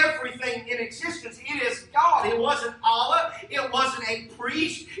 everything in existence. It is God. It wasn't Allah. It wasn't a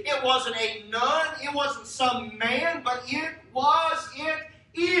priest. It wasn't a nun. It wasn't some man, but it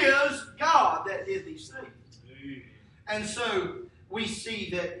is God that did these things. And so we see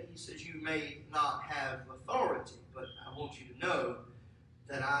that He says you may not have authority, but I want you to know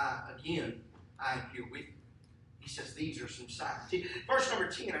that I am here with you. He says these are some signs. Verse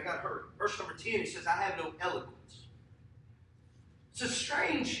number 10, I got to hurry. Verse number 10, he says, I have no eloquence. It's a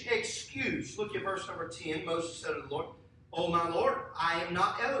strange excuse. Look at verse number 10. Moses said to the Lord, O my Lord, I am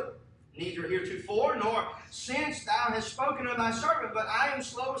not eloquent, neither heretofore, nor since thou hast spoken of thy servant, but I am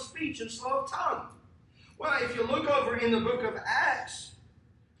slow of speech and slow of tongue. Well, if you look over in the book of Acts,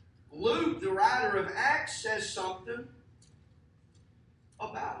 Luke, the writer of Acts, says something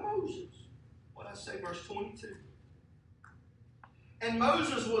about Moses. What did I say, verse 22? And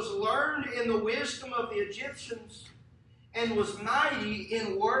Moses was learned in the wisdom of the Egyptians, and was mighty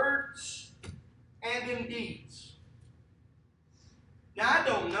in words and in deeds. Now, I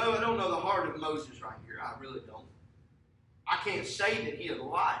don't know the heart of Moses right here. I really don't. I can't say that he is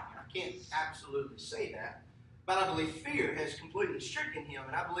lying. I can't absolutely say that. But I believe fear has completely stricken him,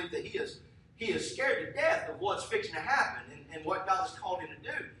 and I believe that he is scared to death of what's fixing to happen and what God has called him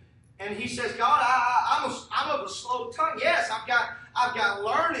to do. And he says, God, I'm of a slow tongue. Yes, I've got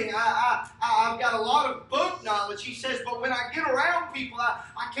learning. I've got a lot of book knowledge. He says, but when I get around people,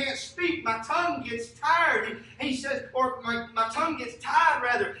 I can't speak. My tongue gets tired. And he says, or my tongue gets tied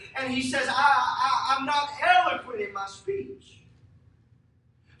rather. And he says, I'm not eloquent in my speech.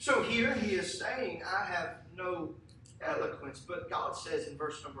 So here he is saying, I have no eloquence. But God says in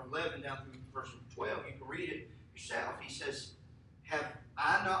verse number 11 down through verse 12, you can read it yourself. He says, have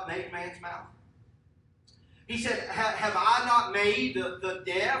I not made man's mouth? He said, have I not made the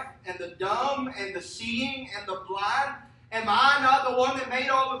deaf and the dumb and the seeing and the blind? Am I not the one that made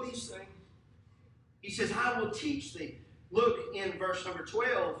all of these things? He says, I will teach thee. Look in verse number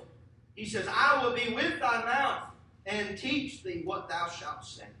 12. He says, I will be with thy mouth and teach thee what thou shalt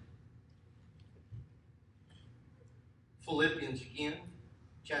say. Philippians again,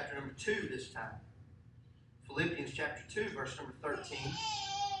 chapter number 2 this time. Philippians chapter 2, verse number 13.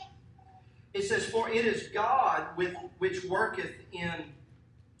 It says, for it is God which worketh in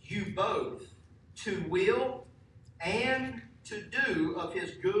you both to will and to do of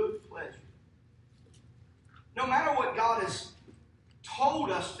his good pleasure. No matter what God has told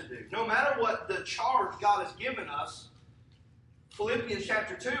us to do, no matter what the charge God has given us, Philippians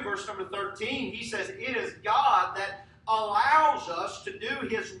chapter 2, verse number 13, he says, it is God that allows us to do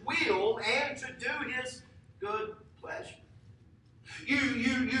his will and to do his good pleasure.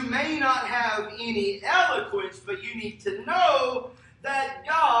 You may not have any eloquence, but you need to know that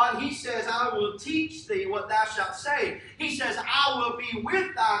God, he says, I will teach thee what thou shalt say. He says, I will be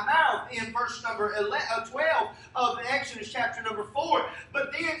with thy mouth in verse number 12 of Exodus chapter number 4.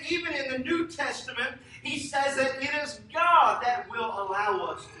 But then even in the New Testament, he says that it is God that will allow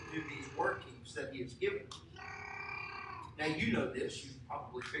us to do these workings that he has given us. Now you know this. You've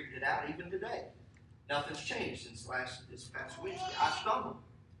probably figured it out even today. Nothing's changed since this past Wednesday. I stumble.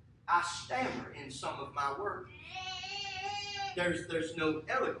 I stammer in some of my words. There's no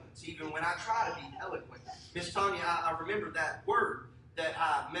eloquence, even when I try to be eloquent. Miss Tanya, I remember that word that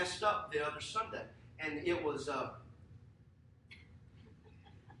I messed up the other Sunday. And it was, I'm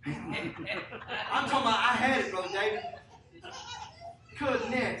talking about, I had it, Brother David.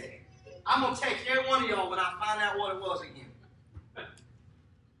 Goodness. I'm going to text every one of y'all when I find out what it was again.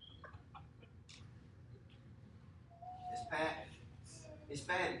 It's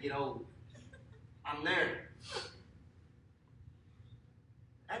bad to get old. I'm there.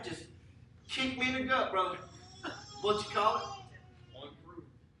 That just kicked me in the gut, brother. What you call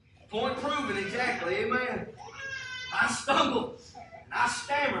it? Point proven, exactly. Amen. I stumbled. And I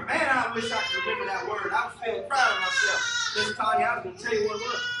stammered. Man, I wish I could remember that word. I was feeling proud of myself. Miss Tanya, I was going to tell you what it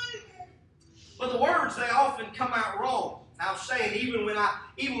was. But the words, they often come out wrong. I was saying, even when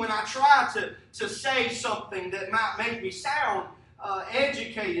I try to say something that might make me sound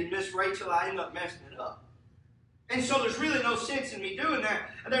educated, Miss Rachel, I end up messing it up. And so there's really no sense in me doing that.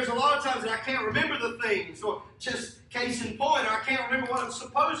 And there's a lot of times that I can't remember the things, or just case in point, or I can't remember what I'm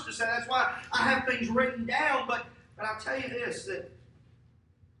supposed to say. That's why I have things written down. But I'll tell you this,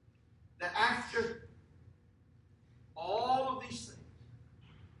 that after all of these things,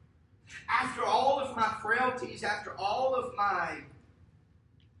 after all of my frailties, after all of my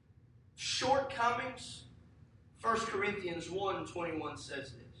shortcomings, 1 Corinthians 1:21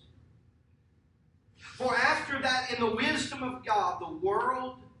 says this. For after that, in the wisdom of God, the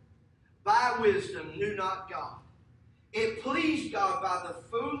world by wisdom knew not God. It pleased God by the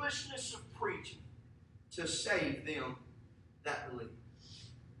foolishness of preaching to save them that believe.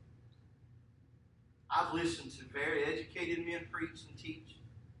 I've listened to very educated men preach and teach.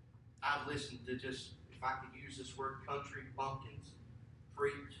 I've listened to just, if I could use this word, country bumpkins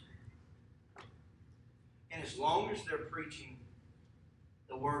preach. And as long as they're preaching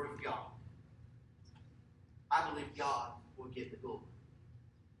the Word of God, I believe God will get the glory.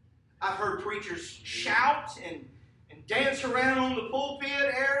 I've heard preachers shout and dance around on the pulpit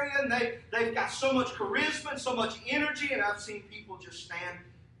area, and they've got so much charisma and so much energy, and I've seen people just stand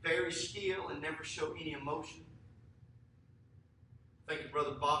very still and never show any emotion. Think of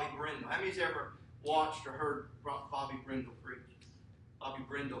Brother Bobby Brindle. How many's ever watched or heard Bobby Brindle preach? Bobby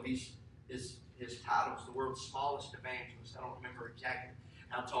Brindle, his title is the world's smallest evangelist. I don't remember exactly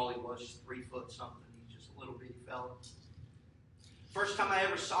how tall he was, just 3 foot something. He's just a little bitty fellow. First time I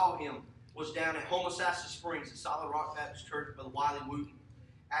ever saw him was down at Homosassa Springs at Solid Rock Baptist Church, Brother Wiley Wooten.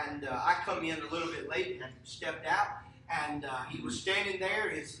 And I come in a little bit late and stepped out, and he was standing there.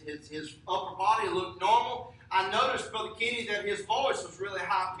 His upper body looked normal. I noticed, Brother Kenny, that his voice was really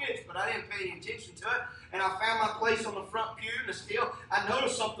high-pitched, but I didn't pay any attention to it. And I found my place on the front pew, and I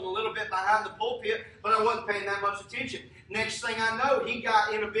noticed something a little bit behind the pulpit, but I wasn't paying that much attention. Next thing I know, he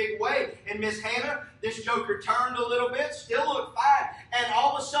got in a big way. And Miss Hannah, this joker turned a little bit, still looked fine, and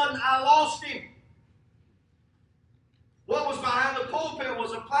all of a sudden I lost him. What was behind the pulpit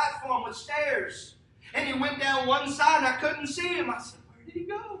was a platform with stairs. And he went down one side, and I couldn't see him. I said, where did he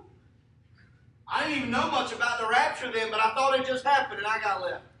go? I didn't even know much about the rapture then, but I thought it just happened, and I got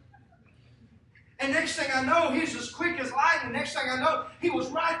left. And next thing I know, he's as quick as lightning. Next thing I know, he was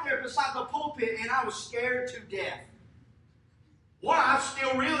right there beside the pulpit, and I was scared to death. Boy, I'm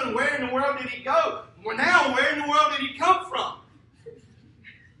still reeling. Where in the world did he go? Well, now, where in the world did he come from?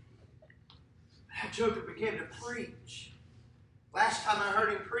 That joker began to preach. Last time I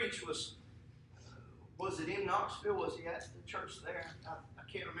heard him preach was it in Knoxville? Was he at the church there?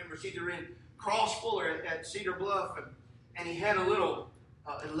 I can't remember. It's either in Crossville or at Cedar Bluff. And he had a little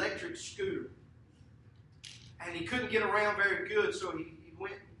electric scooter. And he couldn't get around very good, so he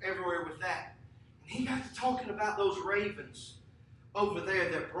went everywhere with that. And he got to talking about those ravens over there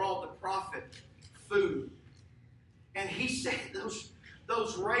that brought the prophet food. And he said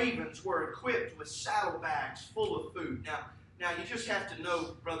those ravens were equipped with saddlebags full of food. Now you just have to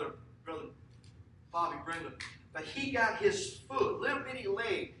know, Brother Bobby Brindle, but he got his foot, little bitty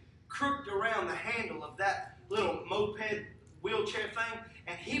leg, crooked around the handle of that little moped wheelchair thing,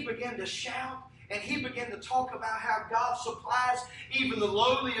 and he began to shout, and he began to talk about how God supplies even the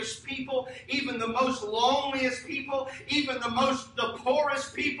lowliest people, even the most loneliest people, even the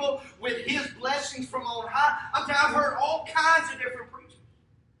poorest people with His blessings from on high. I've heard all kinds of different preachers.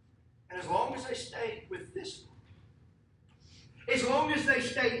 And as long as they stay with this book, as long as they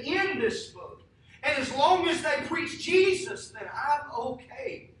stay in this book, and as long as they preach Jesus, then I'm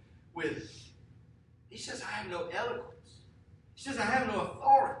okay with it. He says, I have no eloquence. He says, I have no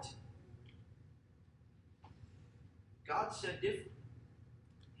authority. God said different.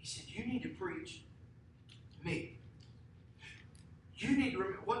 He said, you need to preach me. You need to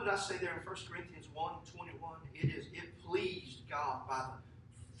remember, what did I say there in 1 Corinthians 1:21? It pleased God by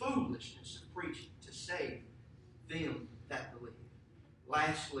the foolishness of preaching to save them that believe.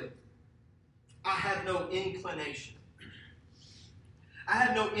 Lastly, I have no inclination. I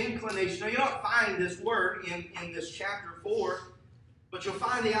have no inclination. Now, you don't find this word in this chapter 4, but you'll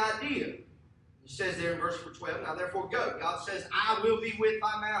find the idea. He says there in verse 12, now therefore go. God says, I will be with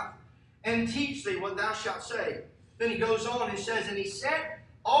thy mouth and teach thee what thou shalt say. Then he goes on and says, and he said,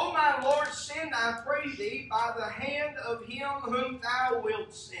 O my Lord, send, I pray thee, by the hand of him whom thou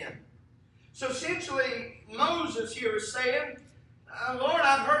wilt send. So essentially, Moses here is saying, Lord,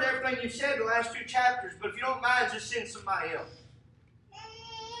 I've heard everything you've said the last 2 chapters, but if you don't mind, just send somebody else.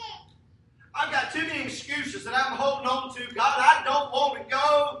 I've got too many excuses that I'm holding on to. God, I don't want to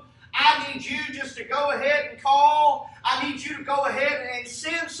go. I need you just to go ahead and call. I need you to go ahead and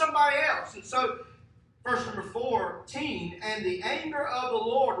send somebody else. And so, verse number 14, and the anger of the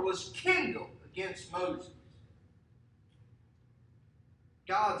Lord was kindled against Moses.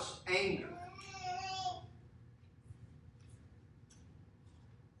 God's anger.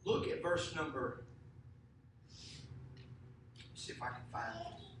 Look at verse number, let's see if I can find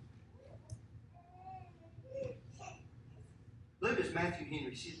this. Look at Matthew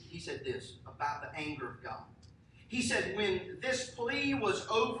Henry. He said this about the anger of God. He said, when this plea was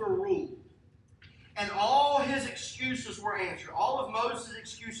overruled and all his excuses were answered, all of Moses'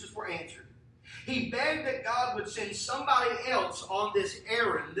 excuses were answered, he begged that God would send somebody else on this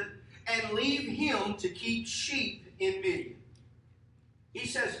errand and leave him to keep sheep in Midian. He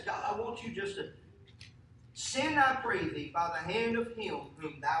says, God, I want you just to send, I pray thee, by the hand of him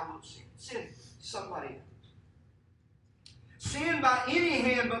whom thou wilt send. Send somebody else. Send by any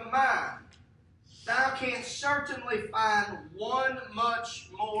hand but mine. Thou canst certainly find one much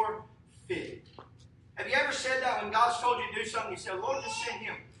more fitting. Have you ever said that when God's told you to do something, you said, Lord, just send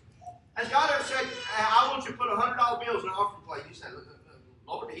him? Has God ever said, I want you to put $100 bills in an offering plate? You said,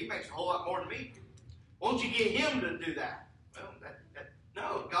 Lord, he makes a whole lot more than me. Won't you get him to do that? Well,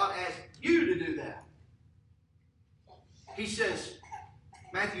 no, God asked you to do that. He says,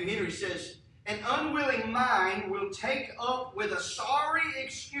 Matthew Henry says, an unwilling mind will take up with a sorry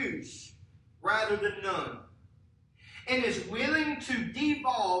excuse rather than none, and is willing to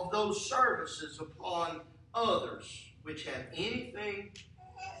devolve those services upon others which have anything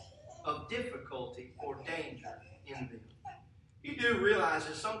of difficulty or danger in them. You do realize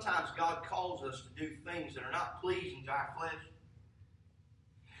that sometimes God calls us to do things that are not pleasing to our flesh.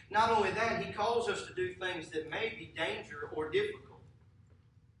 Not only that, he calls us to do things that may be dangerous or difficult.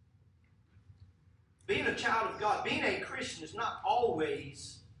 Being a child of God, being a Christian is not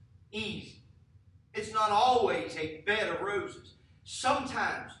always easy. It's not always a bed of roses.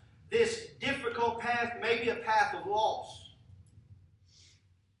 Sometimes this difficult path may be a path of loss.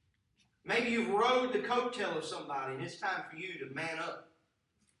 Maybe you've rode the coattail of somebody and it's time for you to man up.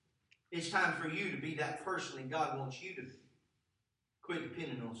 It's time for you to be that person that God wants you to be. Quit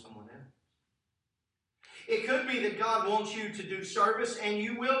depending on someone else. It could be that God wants you to do service and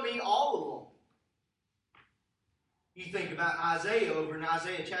you will be all alone. You think about Isaiah over in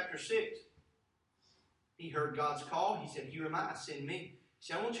Isaiah chapter 6. He heard God's call. He said, here am I, send me. He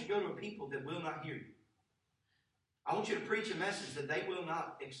said, I want you to go to a people that will not hear you. I want you to preach a message that they will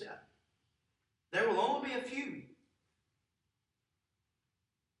not accept. There will only be a few.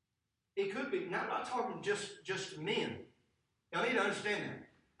 It could be. Now, I'm not talking just men. Y'all need to understand that.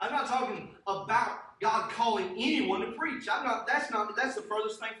 I'm not talking about God calling anyone to preach. That's the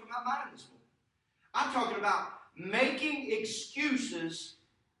furthest thing from my mind this morning. I'm talking about making excuses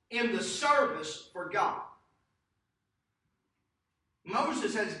in the service for God.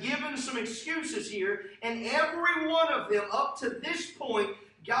 Moses has given some excuses here, and every one of them up to this point,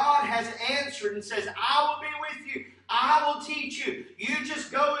 God has answered and says, I will be with you. I will teach you. You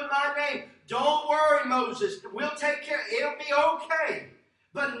just go in my name. Don't worry, Moses. We'll take care. It'll be okay.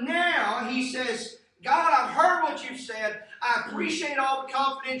 But now he says, God, I've heard what you've said. I appreciate all the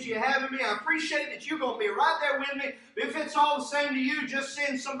confidence you have in me. I appreciate that you're going to be right there with me. If it's all the same to you, just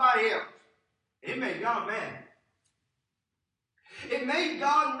send somebody else. It made God mad. It made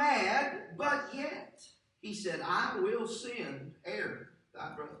God mad, but yet he said, I will send Aaron,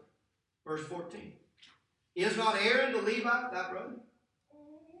 thy brother. Verse 14. Is not Aaron the Levite, thy brother?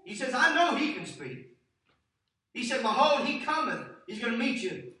 He says, I know he can speak. He said, behold, he cometh. He's going to meet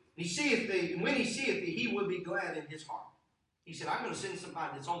you. He seeth thee, and when he seeth thee, he will be glad in his heart. He said, I'm going to send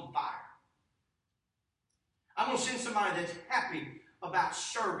somebody that's on fire. I'm going to send somebody that's happy about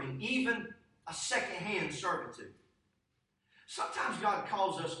serving, even a second-hand servitude. Sometimes God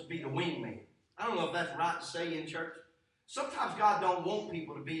calls us to be the wingman. I don't know if that's right to say in church. Sometimes God don't want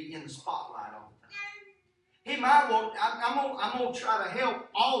people to be in the spotlight all the time. He might want, I'm going to try to help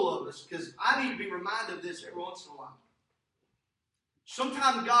all of us because I need to be reminded of this every once in a while.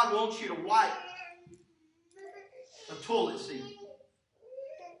 Sometimes God wants you to wipe a toilet seat.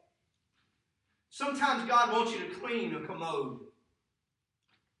 Sometimes God wants you to clean a commode.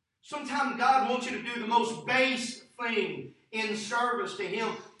 Sometimes God wants you to do the most base thing in service to Him,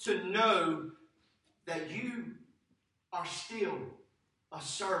 to know that you are still a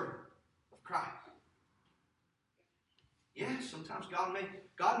servant of Christ. Yes, sometimes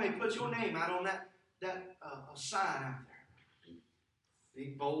God may put your name out on that sign out there.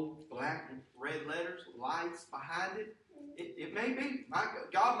 Big, bold, black and red letters, lights behind it. It may be.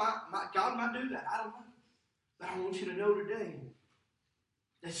 God might do that. I don't know. But I want you to know today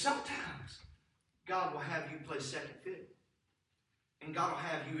that sometimes God will have you play second fiddle. And God will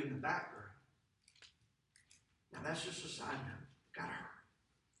have you in the background. Now that's just a side note. Got hurt.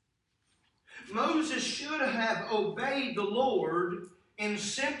 Moses should have obeyed the Lord in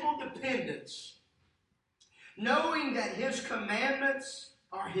simple dependence, knowing that His commandments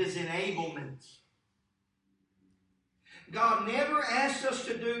are His enablements. God never asked us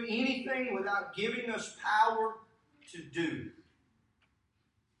to do anything without giving us power to do.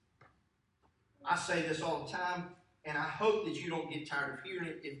 I say this all the time, and I hope that you don't get tired of hearing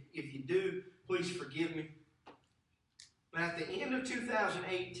it. If you do, please forgive me. But at the end of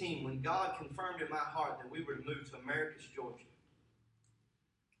 2018, when God confirmed in my heart that we were to move to Americus, Georgia,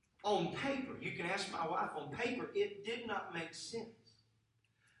 on paper, you can ask my wife, on paper, it did not make sense.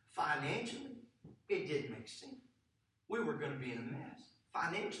 Financially, it didn't make sense. We were going to be in a mess.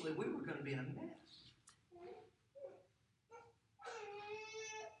 Financially, we were going to be in a mess.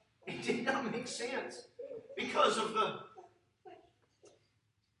 It did not make sense because of the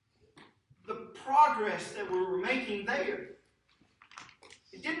progress that we were making there.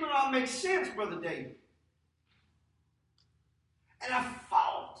 It did not make sense, Brother David. And I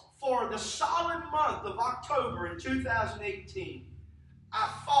fought for the solid month of October in 2018. I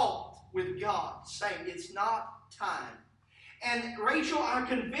fought with God, saying it's not time. And Rachel, I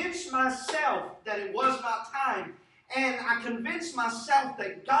convinced myself that it was not time. And I convinced myself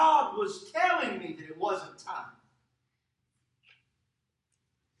that God was telling me that it wasn't time.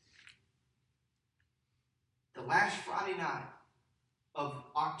 The last Friday night of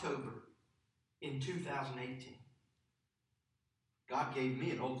October in 2018, God gave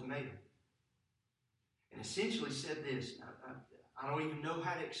me an ultimatum. And essentially said this. I don't even know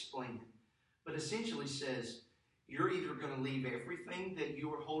how to explain it. But essentially says, you're either going to leave everything that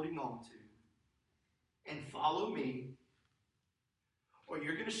you are holding on to and follow me, or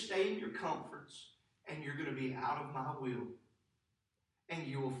you're going to stay in your comforts and you're going to be out of my will, and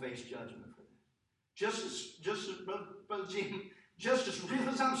you will face judgment for that. Just as Brother Jim, just as real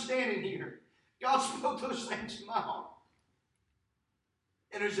as I'm standing here, God spoke those things in my heart.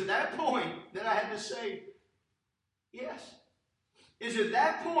 And it was at that point that I had to say, yes. It's at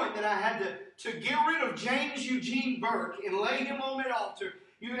that point that I had to get rid of James Eugene Burke and lay him on that altar.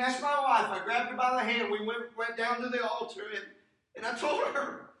 You can ask my wife. I grabbed her by the hand. We went down to the altar, and I told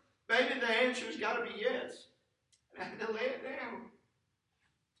her, baby, the answer's got to be yes. And I had to lay it down.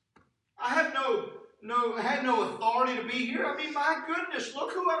 I have had no authority to be here. I mean, my goodness,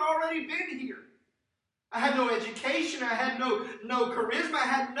 look who had already been here. I had no education. I had no charisma. I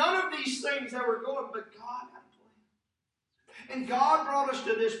had none of these things that were going, but God had a plan. And God brought us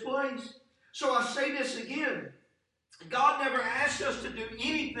to this place. So I say this again. God never asked us to do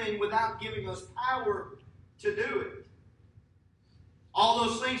anything without giving us power to do it. All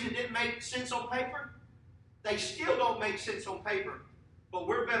those things that didn't make sense on paper, they still don't make sense on paper. But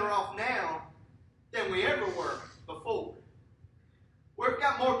we're better off now than we ever were before. We've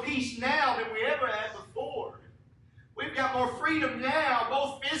got more peace now than we ever had before. We've got more freedom now,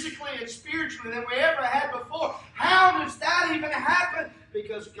 both physically and spiritually, than we ever had before. How does that even happen?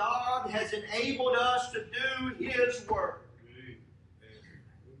 Because God has enabled us to do His work.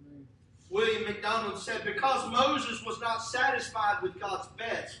 William MacDonald said, because Moses was not satisfied with God's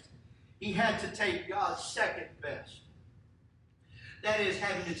best, he had to take God's second best. That is,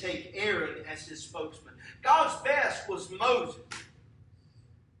 having to take Aaron as his spokesman. God's best was Moses.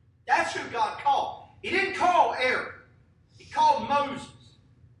 That's who God called. He didn't call Aaron. He called Moses.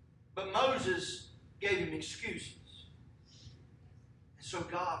 But Moses gave him excuses. And so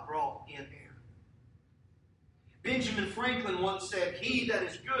God brought in Aaron. Benjamin Franklin once said, he that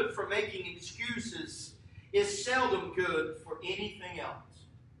is good for making excuses is seldom good for anything else.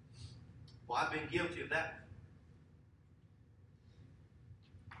 Well, I've been guilty of that.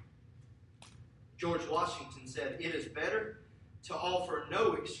 George Washington said, it is better to offer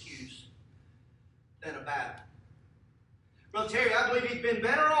no excuse than a bad one. Brother Terry, I believe he'd been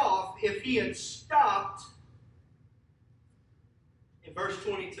better off if he had stopped in verse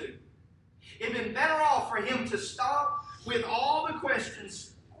 22. It'd been better off for him to stop with all the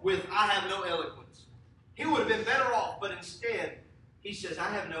questions with, I have no eloquence. He would have been better off, but instead, he says, I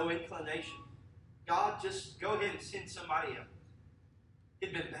have no inclination. God, just go ahead and send somebody else.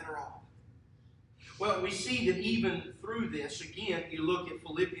 It'd been better off. Well, we see that even through this, again, you look at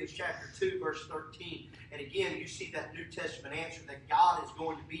Philippians chapter 2, verse 13, and again, you see that New Testament answer that God is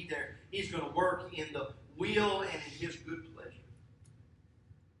going to be there. He's going to work in the will and in His good pleasure.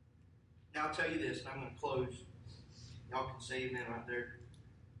 Now, I'll tell you this, and I'm going to close. Y'all can say amen right there.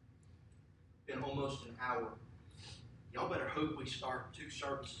 It's been almost an hour. Y'all better hope we start 2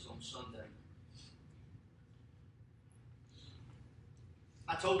 services on Sunday.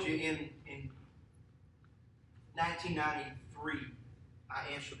 I told you in 1993,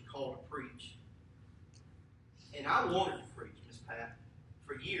 I answered the call to preach. And I wanted to preach, Miss Pat.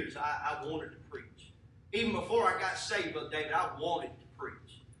 For years, I wanted to preach. Even before I got saved, Brother David, I wanted to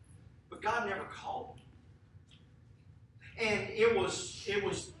preach. But God never called me. And it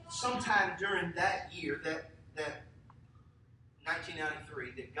was sometime during that year, that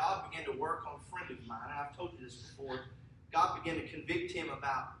 1993, that God began to work on a friend of mine. And I've told you this before. God began to convict him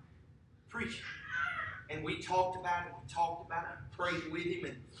about preaching. And we talked about it, prayed with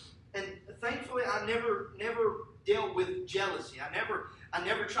him, and thankfully I never dealt with jealousy. I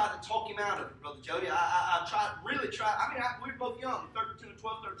never tried to talk him out of it, Brother Jody. I really tried. I mean, we were both young, 13,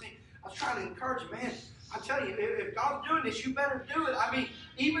 12, 13. I was trying to encourage him, man. I tell you, if God's doing this, you better do it. I mean,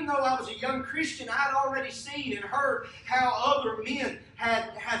 even though I was a young Christian, I had already seen and heard how other men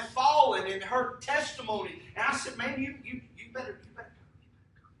had fallen and heard testimony. And I said, man, you better go.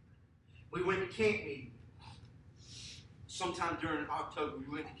 We went to camp meeting. Sometime during October, we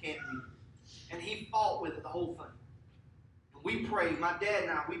went to camp meeting. And he fought with it the whole thing. And we prayed. My dad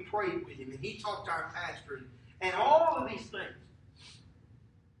and I, we prayed with him. And he talked to our pastor. And all of these things.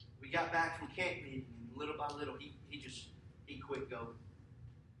 We got back from camp meeting. And little by little, he quit going.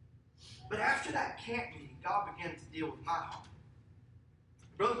 But after that camp meeting, God began to deal with my heart.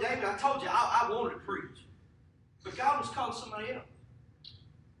 Brother David, I told you, I wanted to preach. But God was calling somebody else.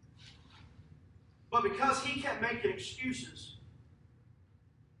 But because he kept making excuses,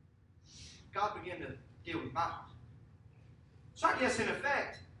 God began to deal with my heart. So I guess in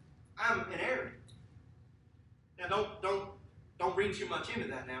effect, I'm an Aaron. Now don't read too much into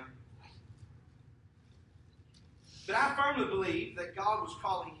that now. But I firmly believe that God was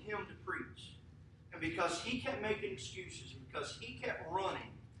calling him to preach. And because he kept making excuses, and because he kept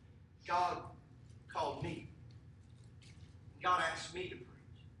running, God called me. God asked me to preach.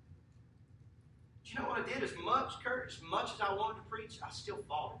 You know what I did? As much as I wanted to preach, I still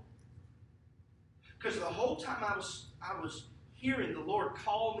fought it. Because the whole time I was hearing the Lord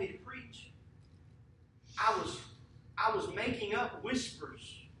call me to preach, I was making up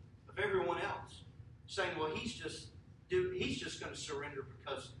whispers of everyone else, saying, "Well, he's just going to surrender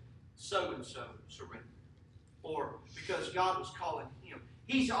because so and so surrendered, or because God was calling him.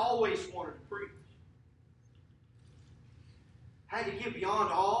 He's always wanted to preach." I had to get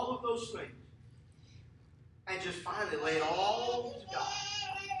beyond all of those things. and just finally lay it all to God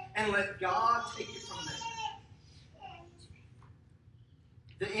and let God take it from there.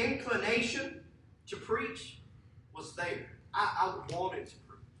 The inclination to preach was there. I wanted to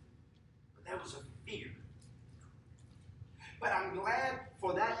preach, but there was a fear. But I'm glad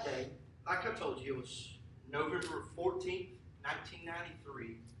for that day. Like I told you, it was November 14th, 1993.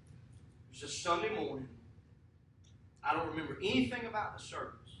 It was a Sunday morning. I don't remember anything about the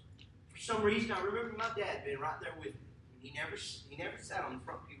service. For some reason, I remember my dad being right there with me. He never sat on the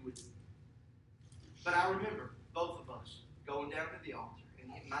front pew with me. But I remember both of us going down to the altar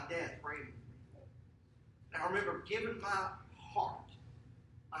and my dad praying with me. And I remember giving my heart,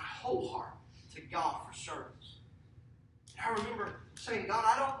 my whole heart, to God for service. And I remember saying, God,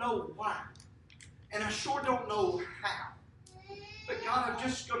 I don't know why, and I sure don't know how, but God, I'm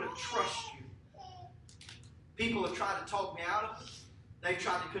just going to trust you. People have tried to talk me out of it. They've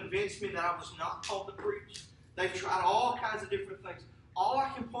tried to convince me that I was not called to preach. They've tried all kinds of different things. All I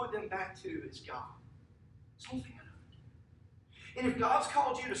can point them back to is God. It's the only thing I know. And if God's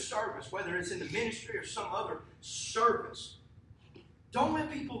called you to service, whether it's in the ministry or some other service, don't let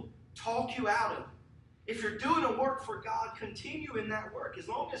people talk you out of it. If you're doing a work for God, continue in that work. As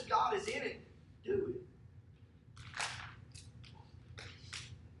long as God is in it, do it.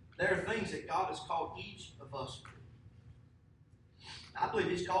 There are things that God has called each of us to. I believe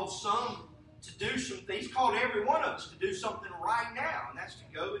He's called some to do some things. He's called every one of us to do something right now, and that's to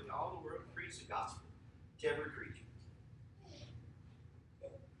go into all the world and preach the gospel to every creature.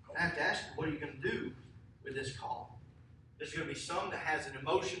 I have to ask you, what are you going to do with this call? There's going to be some that has an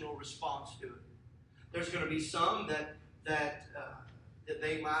emotional response to it. There's going to be some that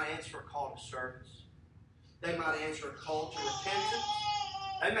they might answer a call to service. They might answer a call to repentance.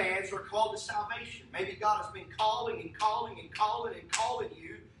 They may answer a call to salvation. Maybe God has been calling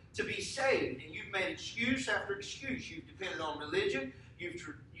you to be saved, and you've made excuse after excuse. You've depended on religion.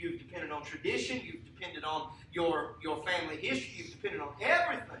 You've depended on tradition. You've depended on your family history. You've depended on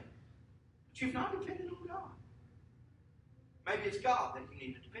everything, but you've not depended on God. Maybe it's God that you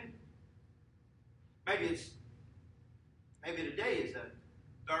need to depend on. Maybe today is a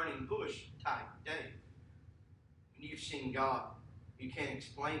burning bush type day. When you've seen God, you can't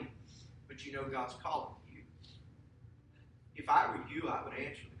explain it, but you know God's calling you. If I were you, I would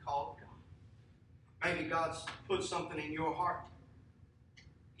answer the call of God. Maybe God's put something in your heart.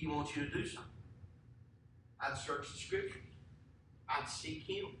 He wants you to do something. I'd search the Scriptures. I'd seek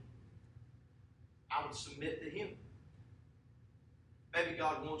Him. I would submit to Him. Maybe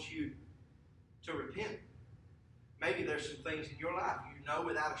God wants you to repent. Maybe there's some things in your life you know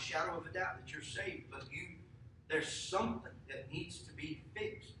without a shadow of a doubt that you're saved, but there's something that needs to be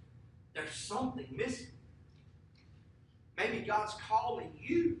fixed. There's something missing. Maybe God's calling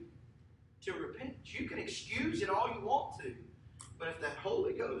you to repent. You can excuse it all you want to, but if that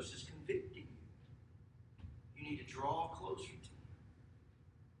Holy Ghost is convicting you, you need to draw closer to Him.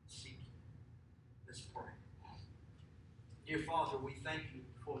 Seek Him. Let's pray. Dear Father, we thank you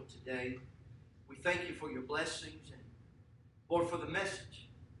for today. We thank you for your blessings and, Lord, for the message.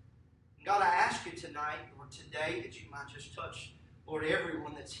 And God, I ask you tonight or today that you might just touch, Lord,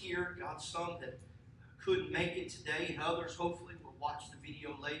 everyone that's here. God, some that couldn't make it today and others hopefully will watch the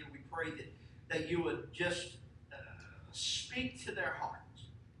video later. We pray that you would just speak to their hearts.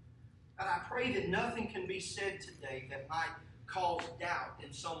 And I pray that nothing can be said today that might cause doubt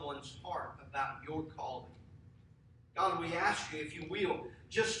in someone's heart about your calling. God, we ask you, if you will,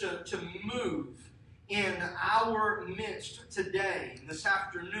 just to move in our midst today, and this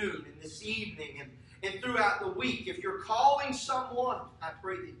afternoon, and this evening, and throughout the week. If you're calling someone, I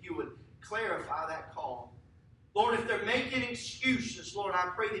pray that you would clarify that call. Lord, if they're making excuses, Lord, I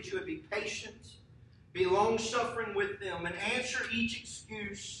pray that you would be patient, be long-suffering with them, and answer each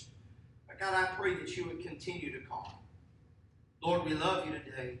excuse. God, I pray that you would continue to call. Lord, we love you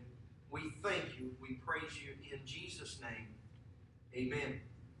today. We thank you. We praise you in Jesus' name. Amen.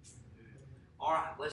 All right, let's